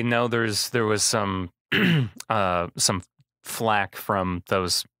I know there was some flack from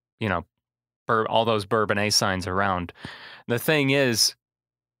those, all those Bourbonnais signs around. The thing is,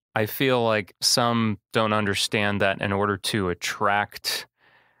 I feel like some don't understand that in order to attract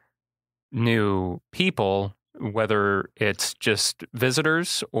new people, whether it's just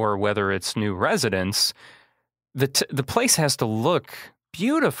visitors or whether it's new residents, the place has to look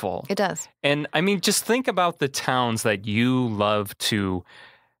beautiful. It does. And I mean, just think about the towns that you love to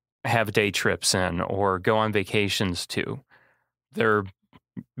have day trips in or go on vacations to. They're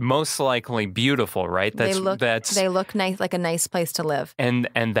most likely beautiful, right? They look nice, like a nice place to live. And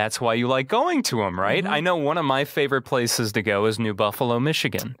that's why you like going to them, right? Mm-hmm. I know one of my favorite places to go is New Buffalo,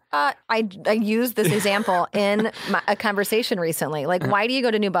 Michigan. I used this example in a conversation recently. Like, why do you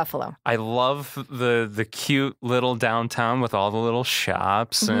go to New Buffalo? I love the cute little downtown with all the little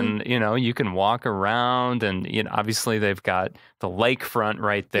shops, and you can walk around, and obviously they've got the lakefront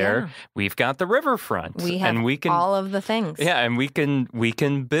right there. Yeah. We've got the riverfront. We have all of the things. Yeah, and we can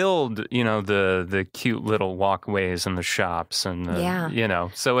build, the cute little walkways and the shops and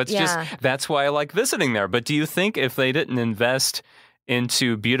so it's just, that's why I like visiting there. But do you think if they didn't invest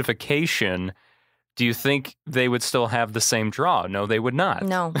into beautification, do you think they would still have the same draw? No, they would not.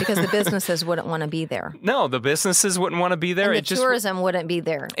 No, because the businesses wouldn't want to be there. No, the businesses wouldn't want to be there. And the tourism wouldn't be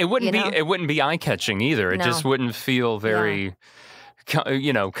there. It wouldn't be eye-catching either. It just wouldn't feel very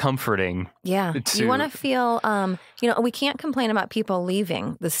comforting. Yeah. You want to feel, we can't complain about people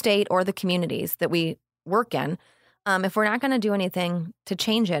leaving the state or the communities that we work in if we're not going to do anything to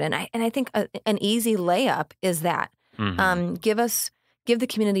change it. And I think an easy layup is that. Mm-hmm. Give the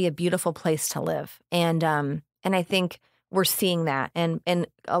community a beautiful place to live. And I think we're seeing that. And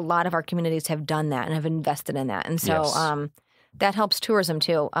a lot of our communities have done that and have invested in that. And so that helps tourism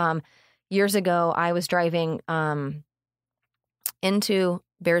too. Years ago, I was driving into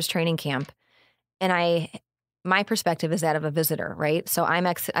Bears training camp, and my perspective is that of a visitor, right? So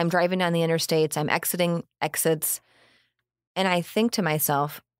I'm driving down the interstates, I'm exiting exits, and I think to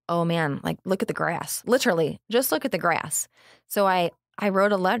myself, oh man, like, look at the grass. Literally, just look at the grass. So I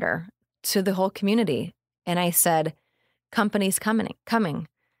wrote a letter to the whole community, and I said, company's coming.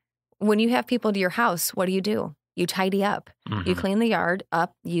 When you have people to your house, what do? You tidy up. Mm-hmm. You clean the yard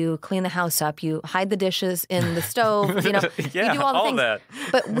up. You clean the house up. You hide the dishes in the stove. You do all the things. That.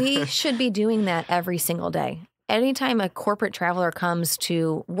 But we should be doing that every single day. Anytime a corporate traveler comes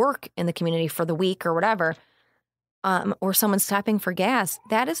to work in the community for the week or whatever, or someone's stopping for gas,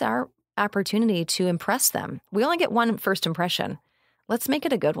 that is our opportunity to impress them. We only get one first impression. Let's make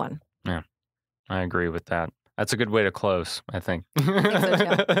it a good one. Yeah, I agree with that. That's a good way to close, I think. I think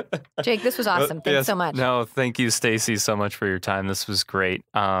so too. Jake, this was awesome. Thanks so much. No, thank you, Staci, so much for your time. This was great.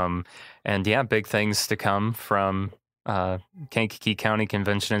 And big things to come from Kankakee County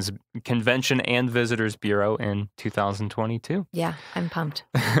Convention and Visitors Bureau in 2022. Yeah, I'm pumped.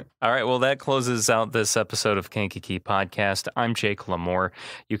 All right, well, that closes out this episode of Kankakee Podcast. I'm Jake LaMore.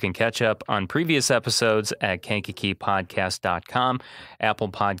 You can catch up on previous episodes at kankakeepodcast.com, Apple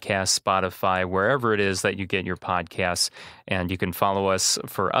Podcasts, Spotify, wherever it is that you get your podcasts. And you can follow us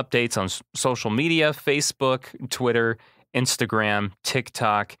for updates on social media, Facebook, Twitter, Instagram,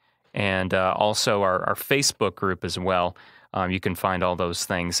 TikTok, and also our Facebook group as well. You can find all those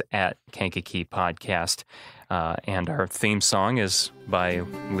things at Kankakee Podcast. And our theme song is by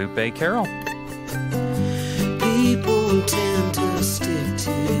Lupe Carroll. People tend